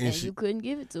 And you couldn't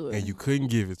give it to her. And you couldn't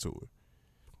give it to her.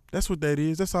 That's what that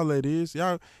is. That's all that is.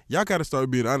 Y'all got to start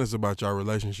being honest about y'all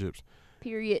relationships.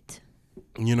 Period.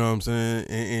 You know what I'm saying?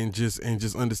 And just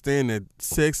understand that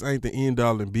sex ain't the end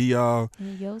all and be all.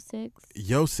 And your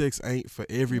sex ain't for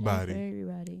everybody.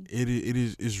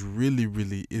 It's really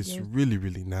really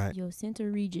not. Your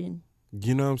center region.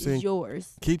 You know what I'm saying? Is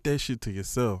yours. Keep that shit to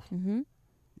yourself. Mm-hmm.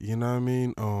 You know what I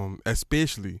mean?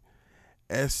 Especially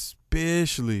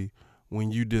when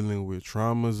you dealing with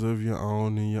traumas of your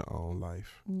own in your own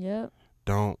life. Yep.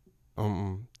 Don't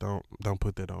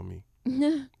put that on me.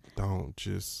 Don't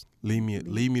just leave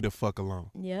me the fuck alone.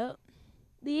 Yep.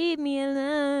 Leave me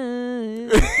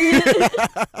alone.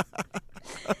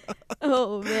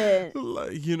 Oh man.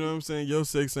 Like, you know what I'm saying? Your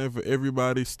sex ain't for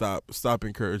everybody. Stop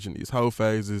encouraging these whole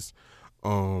phases.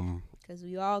 Cause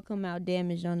we all come out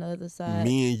damaged on the other side.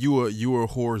 Me and you are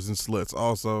whores and sluts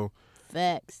also.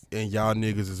 Facts. And y'all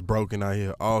niggas is broken out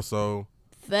here also.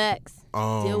 Facts.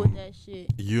 Deal with that shit.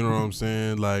 You know what I'm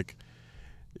saying? Like,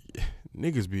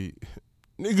 niggas be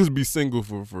single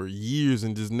for years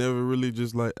and just never really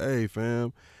just like, hey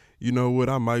fam, you know what?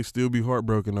 I might still be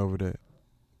heartbroken over that.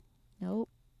 Nope.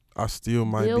 I still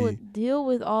might deal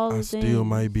with all the things. I still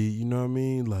might be, you know what I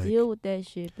mean? Like, deal with that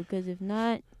shit, because if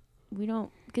not, we don't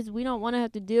want to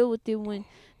have to deal with it. When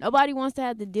nobody wants to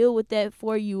have to deal with that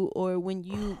for you, or when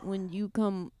you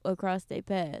come across their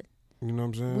path. You know what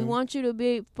I'm saying? We want you to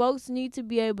be. Folks need to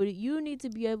be able to. You need to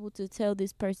be able to tell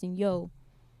this person, yo,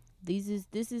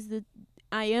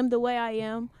 I am the way I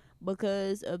am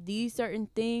because of these certain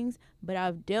things, but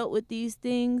I've dealt with these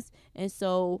things, and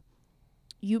so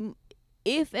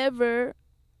if ever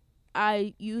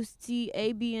you see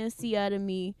A, B, and C out of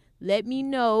me, let me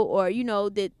know, or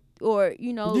that. Or,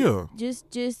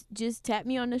 just tap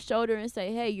me on the shoulder and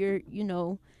say, hey, you're,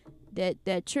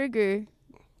 that trigger,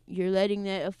 you're letting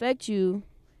that affect you,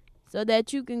 so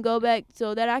that you can go back,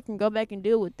 so that I can go back and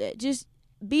deal with that. Just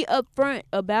be upfront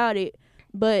about it,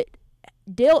 but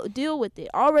deal with it.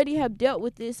 Already have dealt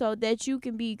with it so that you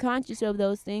can be conscious of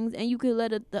those things and you can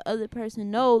let the other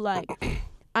person know, like,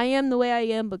 I am the way I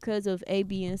am because of A,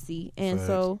 B, and C. And Facts.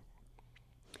 so,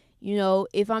 you know,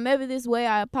 if I'm ever this way,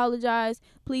 I apologize.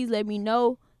 Please let me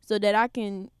know so that I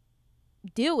can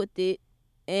deal with it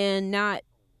and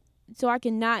so I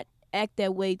can not act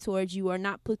that way towards you or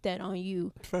not put that on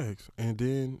you. Facts. And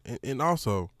then, and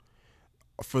also,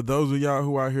 for those of y'all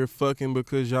who out here fucking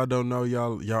because y'all don't know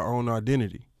y'all own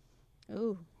identity.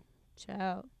 Ooh,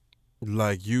 child.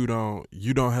 Like you don't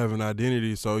have an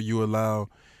identity, so you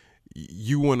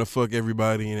want to fuck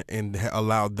everybody and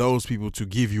allow those people to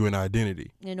give you an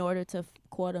identity In order to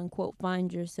quote unquote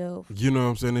find yourself. You know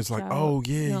what I'm saying? It's like, Child, oh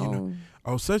yeah, no. you know,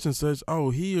 oh such and such, oh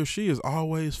he or she is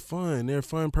always fun. They're a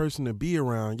fun person to be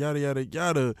around, yada yada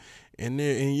yada. And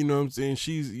you know what I'm saying,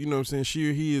 she's, you know what I'm saying, she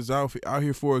or he is out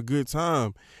here for a good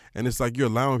time. And it's like you're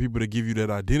allowing people to give you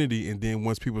that identity, and then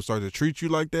once people start to treat you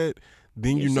like that,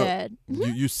 then You're you know sad.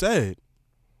 you sad.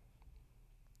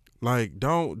 Like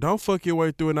don't fuck your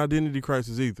way through an identity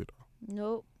crisis either.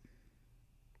 Nope.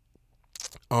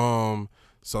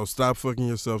 So stop fucking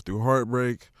yourself through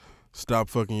heartbreak. Stop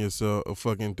fucking yourself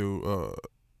through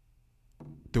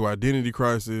identity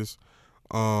crisis.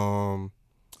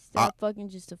 Stop fucking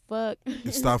just to fuck.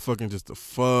 Stop fucking just to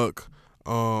fuck.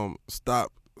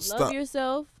 Stop. Love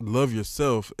yourself. Love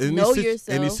yourself. And Know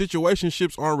yourself. And these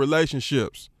situationships aren't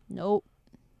relationships. Nope.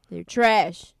 They're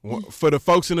trash. For the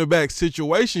folks in the back,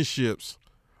 situationships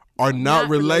are not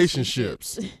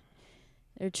relationships.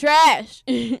 They're trash.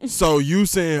 So you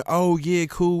saying, oh yeah,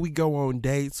 cool, we go on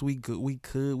dates, we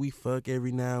fuck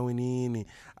every now and then, and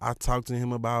I talk to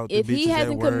him about if the bitches he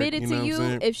hasn't at work, committed you know to you, what I'm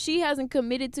saying? if she hasn't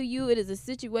committed to you, it is a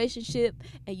situationship,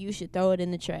 and you should throw it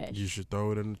in the trash. You should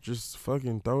throw it in, just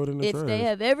fucking throw it in the If trash. they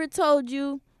have ever told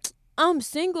you, I'm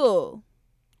single,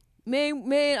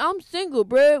 man, I'm single,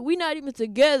 bruh. We not even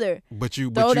together. But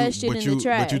you throw that shit in the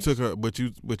trash.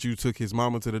 But you took his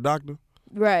mama to the doctor.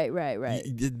 Right.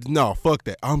 No, fuck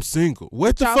that. I'm single.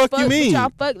 What the Y'all fuck you mean?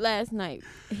 Y'all fucked last night.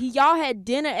 Y'all had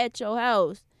dinner at your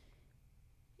house.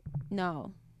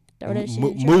 No, throw that shit in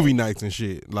the trash. Movie nights and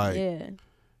shit. Like, yeah,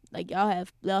 like y'all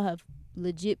have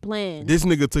legit plans. This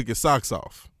nigga took his socks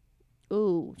off.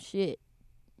 Ooh, shit.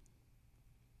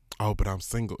 Oh, but I'm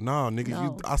single. Nah, nigga,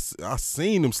 No. I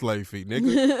seen them slave feet,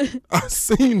 nigga. I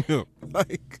seen them.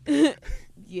 Like,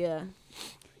 yeah.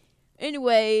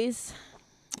 Anyways,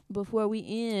 before we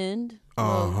end, we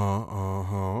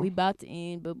about to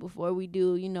end, but before we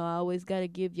do, you know, I always gotta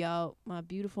give y'all my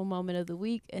beautiful moment of the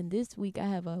week, and this week I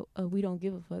have a we don't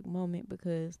give a fuck moment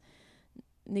because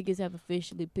niggas have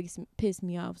officially pissed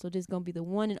me off, so this is gonna be the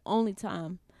one and only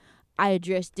time I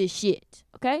address this shit,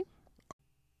 okay?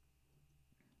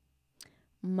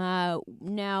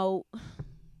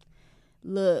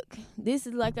 Look, this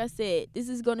is, like I said, this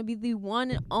is gonna be the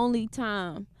one and only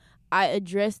time I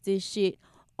address this shit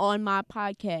on my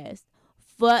podcast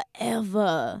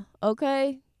forever,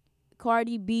 okay?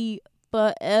 Cardi B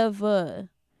forever.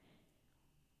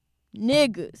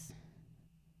 Niggas,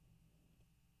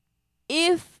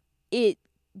 if it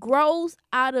grows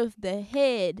out of the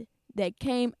head that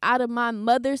came out of my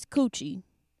mother's coochie,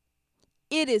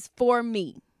 it is for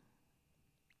me.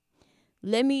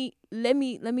 Let me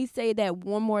say that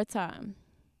one more time.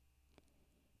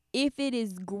 If it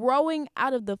is growing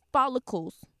out of the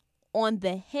follicles on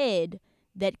the head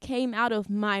that came out of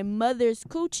my mother's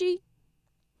coochie,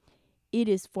 it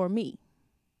is for me.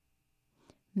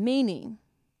 Meaning,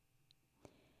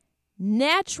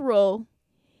 natural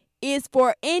is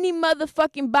for any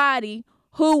motherfucking body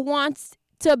who wants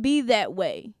to be that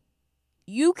way.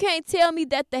 You can't tell me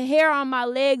that the hair on my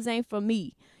legs ain't for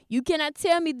me. You cannot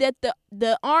tell me that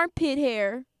the armpit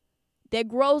hair that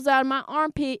grows out of my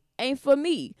armpit ain't for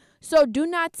me. So do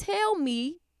not tell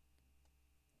me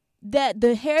that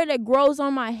the hair that grows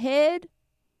on my head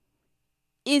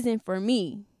isn't for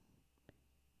me.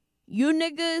 You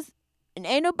niggas, and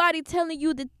ain't nobody telling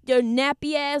you that your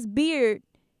nappy ass beard,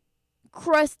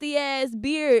 crusty ass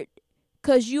beard,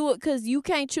 cause you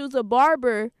can't choose a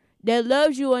barber that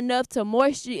loves you enough to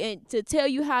moisture and to tell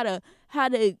you how to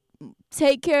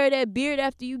take care of that beard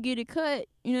after you get it cut.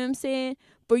 You know what I'm saying?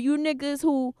 For you niggas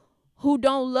who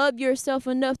don't love yourself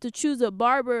enough to choose a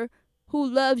barber who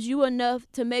loves you enough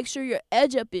to make sure your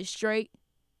edge up is straight.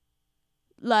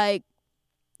 Like,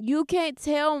 you can't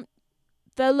tell,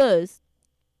 fellas,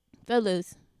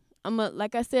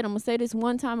 like I said, I'm gonna say this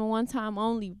one time and one time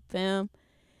only, fam.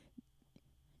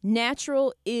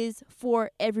 Natural is for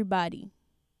everybody.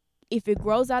 If it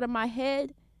grows out of my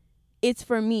head, it's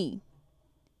for me.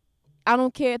 I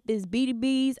don't care if it's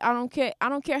BDBs. I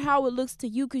don't care how it looks to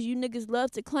you, because you niggas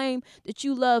love to claim that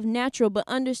you love natural. But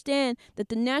understand that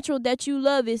the natural that you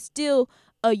love is still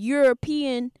a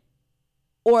European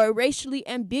or a racially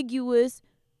ambiguous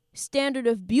standard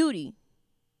of beauty.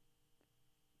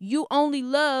 You only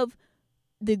love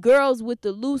the girls with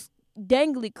the loose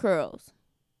dangly curls.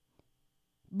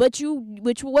 But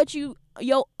what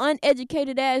your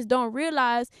uneducated ass don't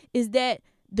realize is that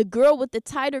the girl with the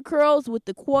tighter curls, with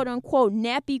the quote unquote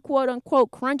nappy, quote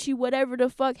unquote crunchy, whatever the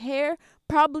fuck hair,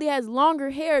 probably has longer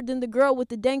hair than the girl with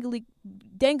the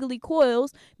dangly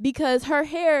coils, because her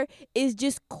hair is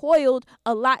just coiled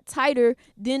a lot tighter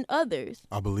than others.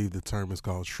 I believe the term is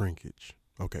called shrinkage.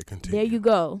 Okay, continue. There you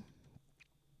go.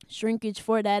 Shrinkage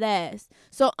for that ass.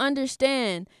 So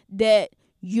understand that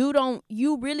you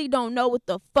really don't know what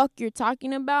the fuck you're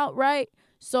talking about, right?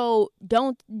 So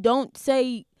don't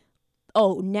say,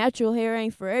 oh, natural hair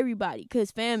ain't for everybody,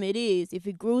 cause fam, it is. If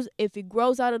it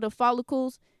grows out of the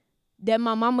follicles that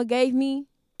my mama gave me,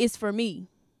 it's for me.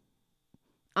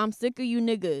 I'm sick of you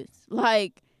niggas.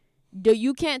 Like,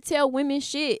 you can't tell women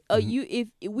shit. If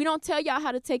we don't tell y'all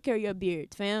how to take care of your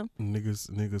beards, fam.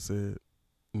 Nigga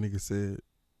said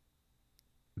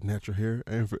natural hair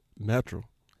ain't for natural.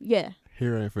 Yeah.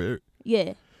 Hair ain't for it.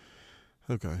 Yeah.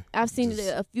 Okay. I've seen it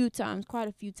a few times, quite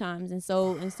a few times, and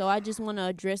so I just want to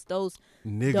address those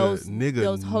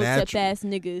nigga hotep ass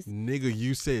niggas. Nigga,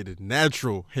 you said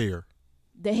natural hair.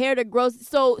 The hair that grows.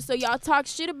 So y'all talk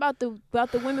shit about the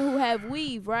women who have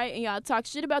weave, right? And y'all talk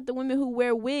shit about the women who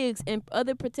wear wigs and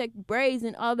other protect braids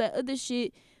and all that other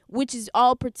shit, which is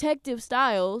all protective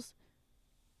styles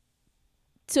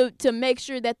to make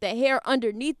sure that the hair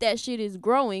underneath that shit is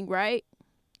growing, right?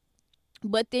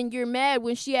 But then you're mad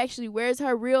when she actually wears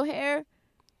her real hair.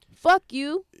 Fuck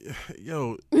you.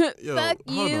 Yo, Fuck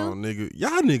hold you. on, nigga.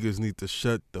 Y'all niggas need to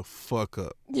shut the fuck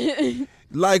up.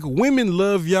 Like, women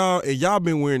love y'all, and y'all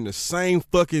been wearing the same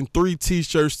fucking 3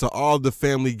 t-shirts to all the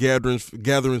family gatherings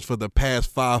for the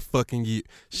past 5 fucking years.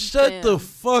 Shut the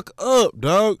fuck up,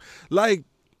 dog. Like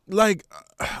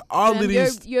all of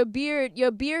these. Your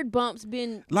beard bumps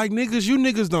been. Like, niggas, you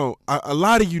niggas don't. A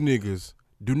lot of you niggas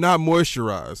do not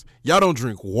moisturize. Y'all don't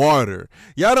drink water.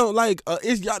 Y'all don't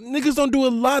y'all niggas don't do a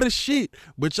lot of shit.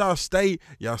 But y'all stay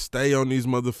on these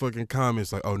motherfucking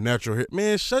comments like, oh, natural hair.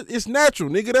 Man, it's natural,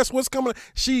 nigga. That's what's coming.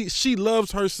 She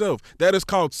loves herself. That is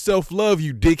called self-love,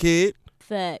 you dickhead.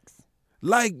 Facts.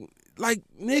 Like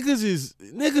niggas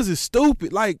is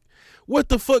stupid. Like, what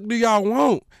the fuck do y'all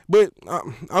want? But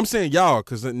I'm saying y'all,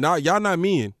 cause y'all not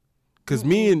men. Cause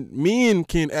men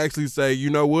can actually say,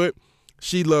 you know what?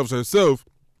 She loves herself.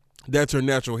 That's her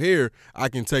natural hair. I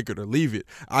can take her to leave it.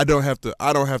 I don't have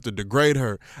to degrade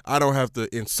her. I don't have to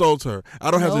insult her. I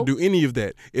don't have to do any of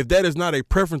that. If that is not a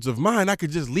preference of mine, I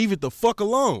could just leave it the fuck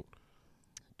alone.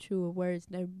 Truer words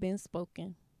never been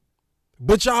spoken.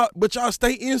 But y'all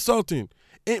stay insulting.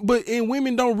 And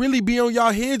women don't really be on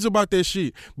y'all heads about that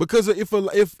shit. Because if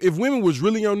women was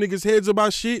really on niggas' heads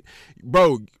about shit,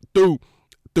 bro, through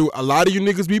a lot of you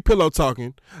niggas be pillow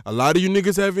talking. A lot of you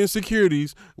niggas have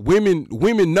insecurities. Women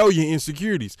know your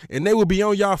insecurities, and they will be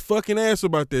on y'all fucking ass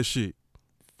about that shit.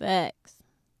 Facts.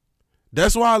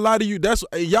 That's why a lot of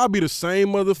y'all be the same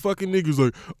motherfucking niggas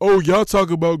like, oh, y'all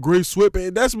talk about gray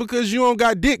sweatpants. That's because you don't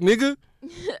got dick, nigga.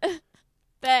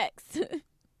 Facts.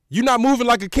 You not moving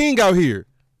like a king out here.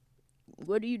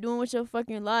 What are you doing with your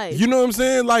fucking life? You know what I'm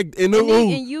saying? Like, and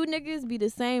you niggas be the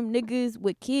same niggas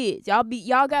with kids.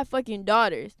 Y'all got fucking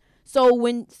daughters. So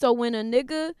when a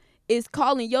nigga is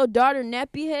calling your daughter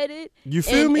nappy headed, you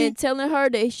feel me, and telling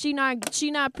her that she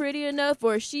not pretty enough,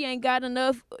 or she ain't got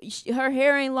enough, her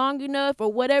hair ain't long enough,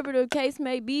 or whatever the case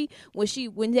may be,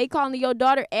 when they calling your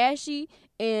daughter ashy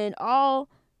and all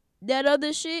that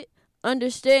other shit,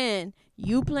 understand.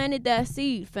 You planted that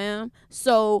seed, fam.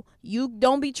 So you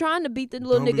don't be trying to beat the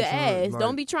little nigga ass.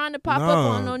 Don't be trying to pop up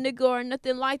on no nigga or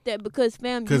nothing like that, because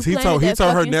fam, because he told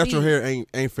her natural hair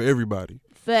ain't for everybody.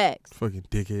 Facts. Fucking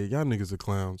dickhead. Y'all niggas are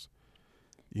clowns.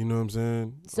 You know what I'm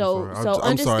saying? So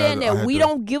understand that we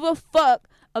don't give a fuck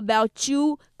about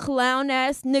you clown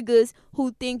ass niggas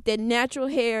who think that natural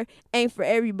hair ain't for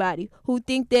everybody. Who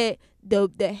think that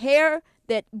the hair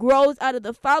that grows out of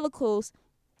the follicles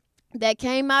that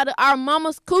came out of our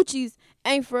mama's coochies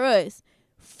ain't for us.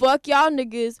 Fuck y'all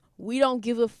niggas. We don't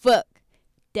give a fuck.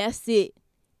 That's it.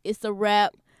 It's a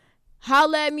wrap.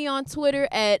 Holla at me on Twitter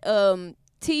at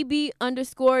TB_WDGAF.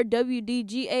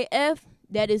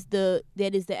 That is the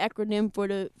acronym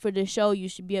for the show. You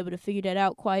should be able to figure that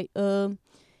out quite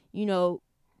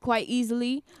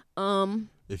easily.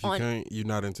 If you can't, you're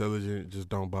not intelligent. Just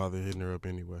don't bother hitting her up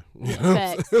anyway.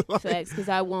 Facts, because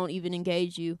I won't even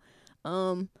engage you.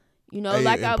 You know, Hey,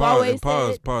 like and I've pause, always and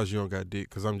pause, said. pause. You don't got dick,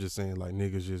 cause I'm just saying, like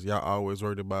niggas just y'all always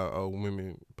worried about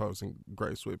women posting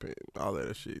gray sweatpants, all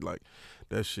that shit. Like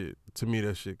that shit to me,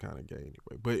 that shit kind of gay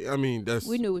anyway. But I mean, that's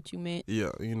We knew what you meant. yeah,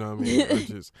 you know what I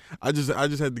mean. I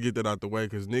just had to get that out the way,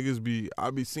 cause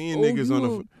I be seeing niggas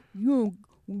on the.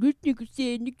 This nigga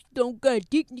said niggas don't got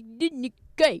dick, nigga, this nigga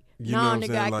gay. You know No, what I'm nigga,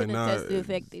 saying? I Like, can nah, attest to the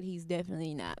fact that he's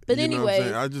definitely not. But you know what I'm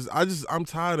anyway, saying? I'm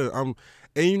tired of and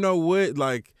you know what?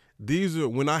 Like these are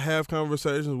when I have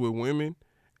conversations with women.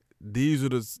 These are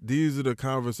the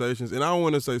conversations, and I don't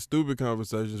want to say stupid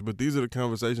conversations, but these are the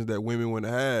conversations that women want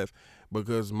to have,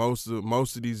 because most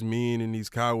of these men and these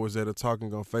cowards that are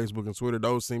talking on Facebook and Twitter,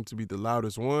 those seem to be the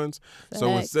loudest ones. So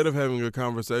facts. instead of having a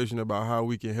conversation about how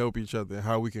we can help each other and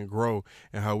how we can grow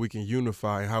and how we can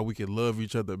unify and how we can love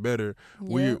each other better,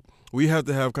 Yep. we have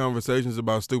to have conversations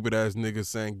about stupid ass niggas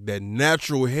saying that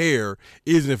natural hair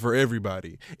isn't for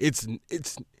everybody. It's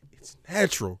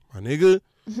natural, my nigga.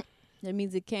 That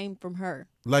means it came from her.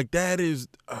 Like that is,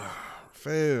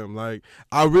 fam. Like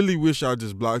I really wish I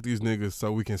just blocked these niggas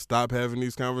so we can stop having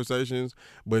these conversations.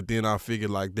 But then I figured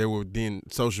like then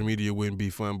social media wouldn't be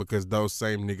fun because those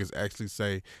same niggas actually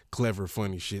say clever,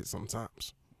 funny shit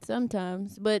sometimes.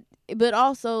 Sometimes, but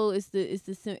also it's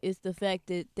the fact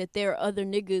that there are other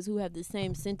niggas who have the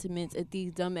same sentiments as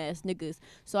these dumbass niggas.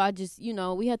 So I just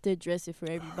we have to address it for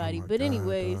everybody. Oh my But God,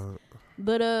 anyways, dog.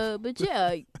 but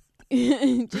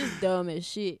yeah, just dumb as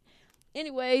shit.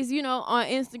 Anyways, on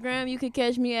Instagram you can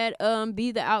catch me at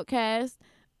Be The Outcast.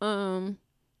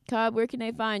 Cobb, where can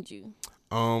they find you?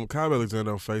 Cobb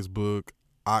Alexander on Facebook,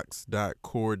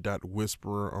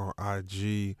 ox.cord.whisperer on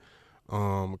IG,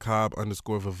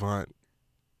 Cobb_Vivant,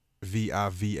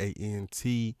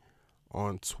 VIVANT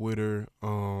on Twitter.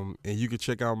 And you can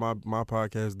check out my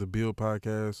podcast, The Build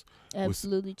Podcast.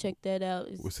 Absolutely, check that out.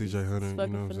 It's, with CJ Hunter, it's you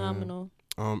fucking know what I'm saying? phenomenal.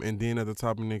 And then at the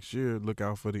top of next year, look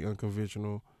out for the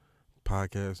Unconventional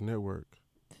Podcast Network.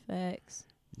 Facts.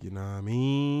 You know what I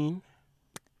mean?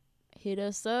 Hit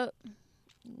us up.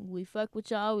 We fuck with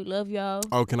y'all. We love y'all.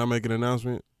 Oh, can I make an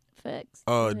announcement? Facts.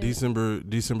 Go ahead. December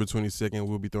 22nd,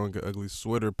 we'll be throwing an ugly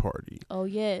sweater party. Oh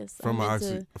yes. From my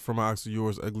Ox of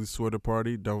Yours ugly sweater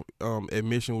party.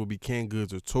 Admission will be canned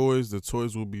goods or toys. The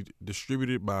toys will be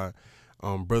distributed by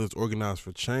Brothers Organized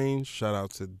for Change. Shout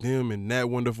out to them and that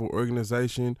wonderful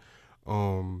organization.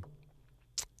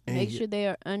 Make sure they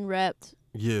are unwrapped.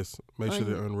 Yes, make sure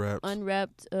they're unwrapped.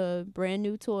 Unwrapped, brand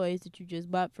new toys that you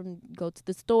just bought go to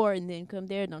the store and then come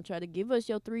there. Don't try to give us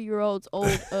your 3-year-old's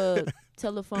old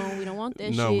telephone. We don't want that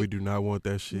shit. No, we do not want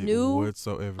that shit New,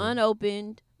 whatsoever.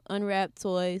 Unopened, unwrapped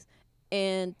toys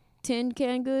and 10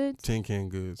 canned goods. 10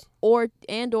 canned goods. Or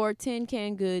 10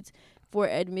 canned goods for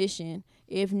admission.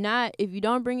 If not, if you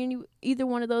don't bring either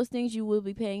one of those things, you will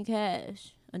be paying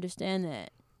cash. Understand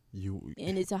that.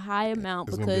 And it's a high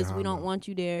amount because we don't want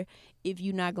you there if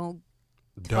you're not gonna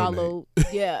follow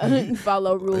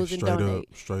follow rules and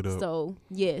donate. Straight up. So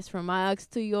yes, from my Ox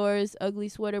to Yours ugly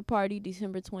sweater party,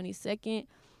 December 22nd.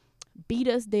 Beat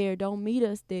us there, don't meet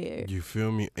us there. You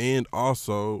feel me? And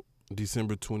also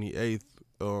December 28th,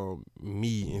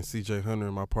 me and CJ Hunter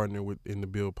and my partner in the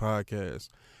Build podcast.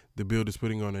 The Build is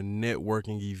putting on a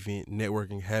networking event,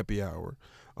 networking happy hour.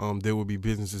 There will be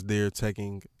businesses there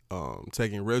taking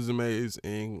resumes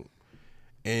and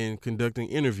conducting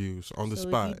interviews on the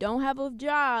spot. If you don't have a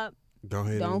job,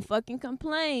 don't fucking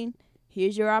complain.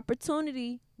 Here's your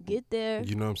opportunity. Get there.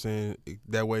 You know what I'm saying?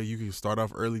 That way you can start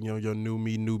off early on your new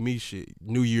me shit.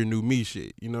 New year, new me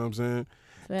shit. You know what I'm saying?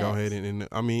 Facts. Go ahead and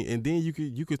then you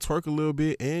could twerk a little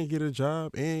bit and get a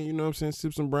job and you know what I'm saying,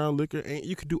 sip some brown liquor and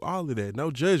you could do all of that.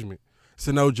 No judgment. It's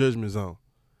a no judgment zone.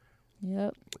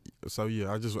 Yep. So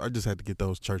yeah, I just had to get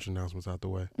those church announcements out the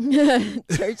way.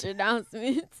 Church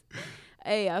announcements.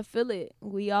 Hey, I feel it.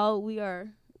 We are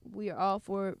all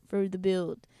for the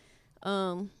build.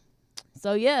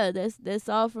 So yeah, that's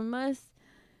all from us.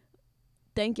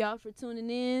 Thank y'all for tuning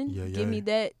in. Yeah. Give me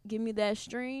that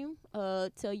stream.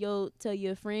 Tell your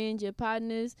friends, your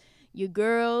partners, your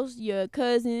girls, your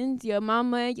cousins, your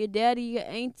mama, your daddy, your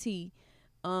auntie.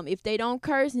 If they don't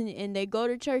curse and they go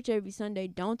to church every Sunday,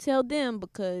 don't tell them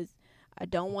because I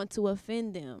don't want to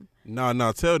offend them. Nah,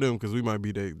 tell them because we might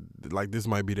be this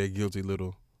might be their guilty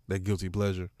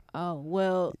pleasure. Oh,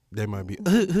 well. They might be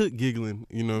giggling,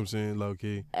 you know what I'm saying, low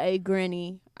key. Hey,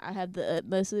 Granny, I have the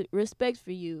utmost respect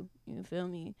for you. You feel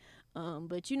me?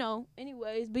 But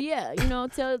anyways, but yeah,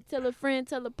 tell a friend,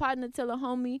 tell a partner, tell a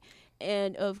homie.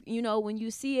 And when you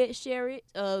see it, share it,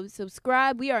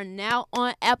 subscribe. We are now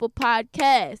on Apple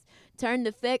Podcasts. Turn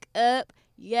the feck up.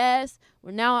 Yes,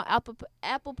 we're now on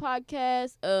Apple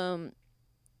Podcasts.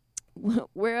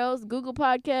 where else? Google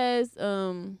Podcasts,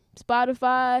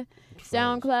 Spotify,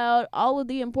 SoundCloud, all of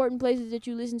the important places that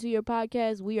you listen to your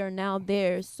podcast, we are now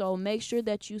there. So make sure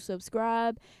that you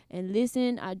subscribe and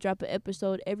listen. I drop an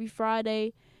episode every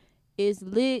Friday. It's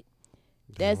lit.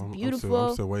 That's beautiful.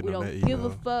 I'm still waiting we on don't that give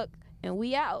email. a fuck. And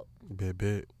we out.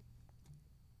 Bet.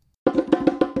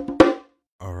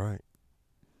 All right.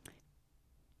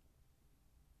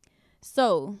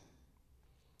 So,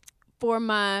 for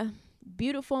my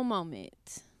beautiful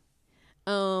moment,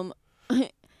 I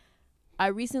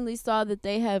recently saw that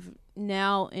they have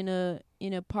now in a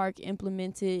park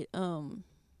implemented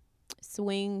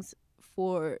swings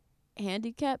for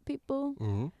handicapped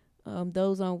people,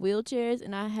 those on wheelchairs,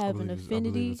 and I have an affinity.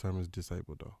 I believe the term is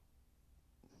disabled though.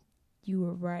 You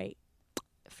were right.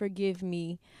 Forgive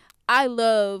me. I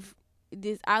love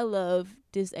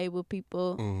disabled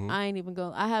people. I ain't even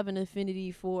going. I have an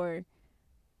affinity for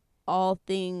all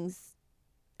things.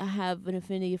 I have an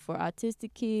affinity for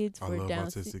autistic kids. I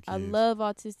love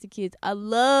autistic kids. I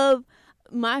love.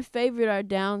 My favorite are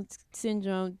Down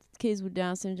syndrome kids with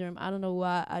Down syndrome. I don't know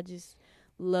why. I just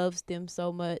loves them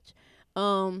so much.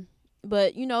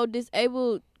 But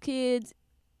disabled kids,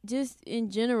 just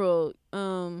in general.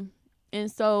 And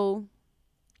so,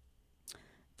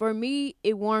 for me,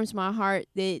 it warms my heart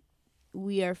that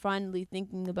we are finally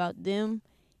thinking about them,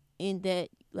 and that,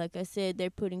 like I said, they're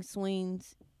putting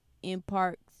swings in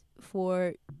parks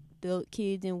for the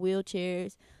kids in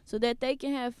wheelchairs so that they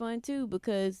can have fun too,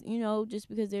 because just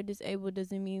because they're disabled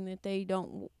doesn't mean that they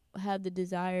don't have the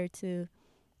desire to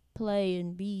play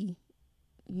and be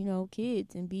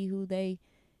kids and be who they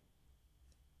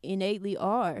innately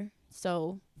are.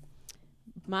 So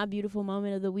my beautiful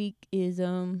moment of the week is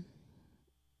shout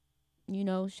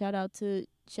out to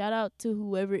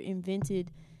whoever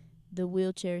invented the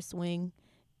wheelchair swing,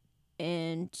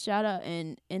 and shout out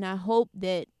and I hope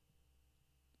that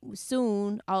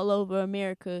soon all over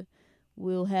America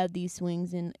we'll have these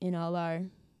swings in all our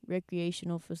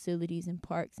recreational facilities and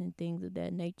parks and things of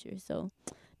that nature. So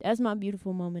that's my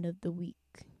beautiful moment of the week.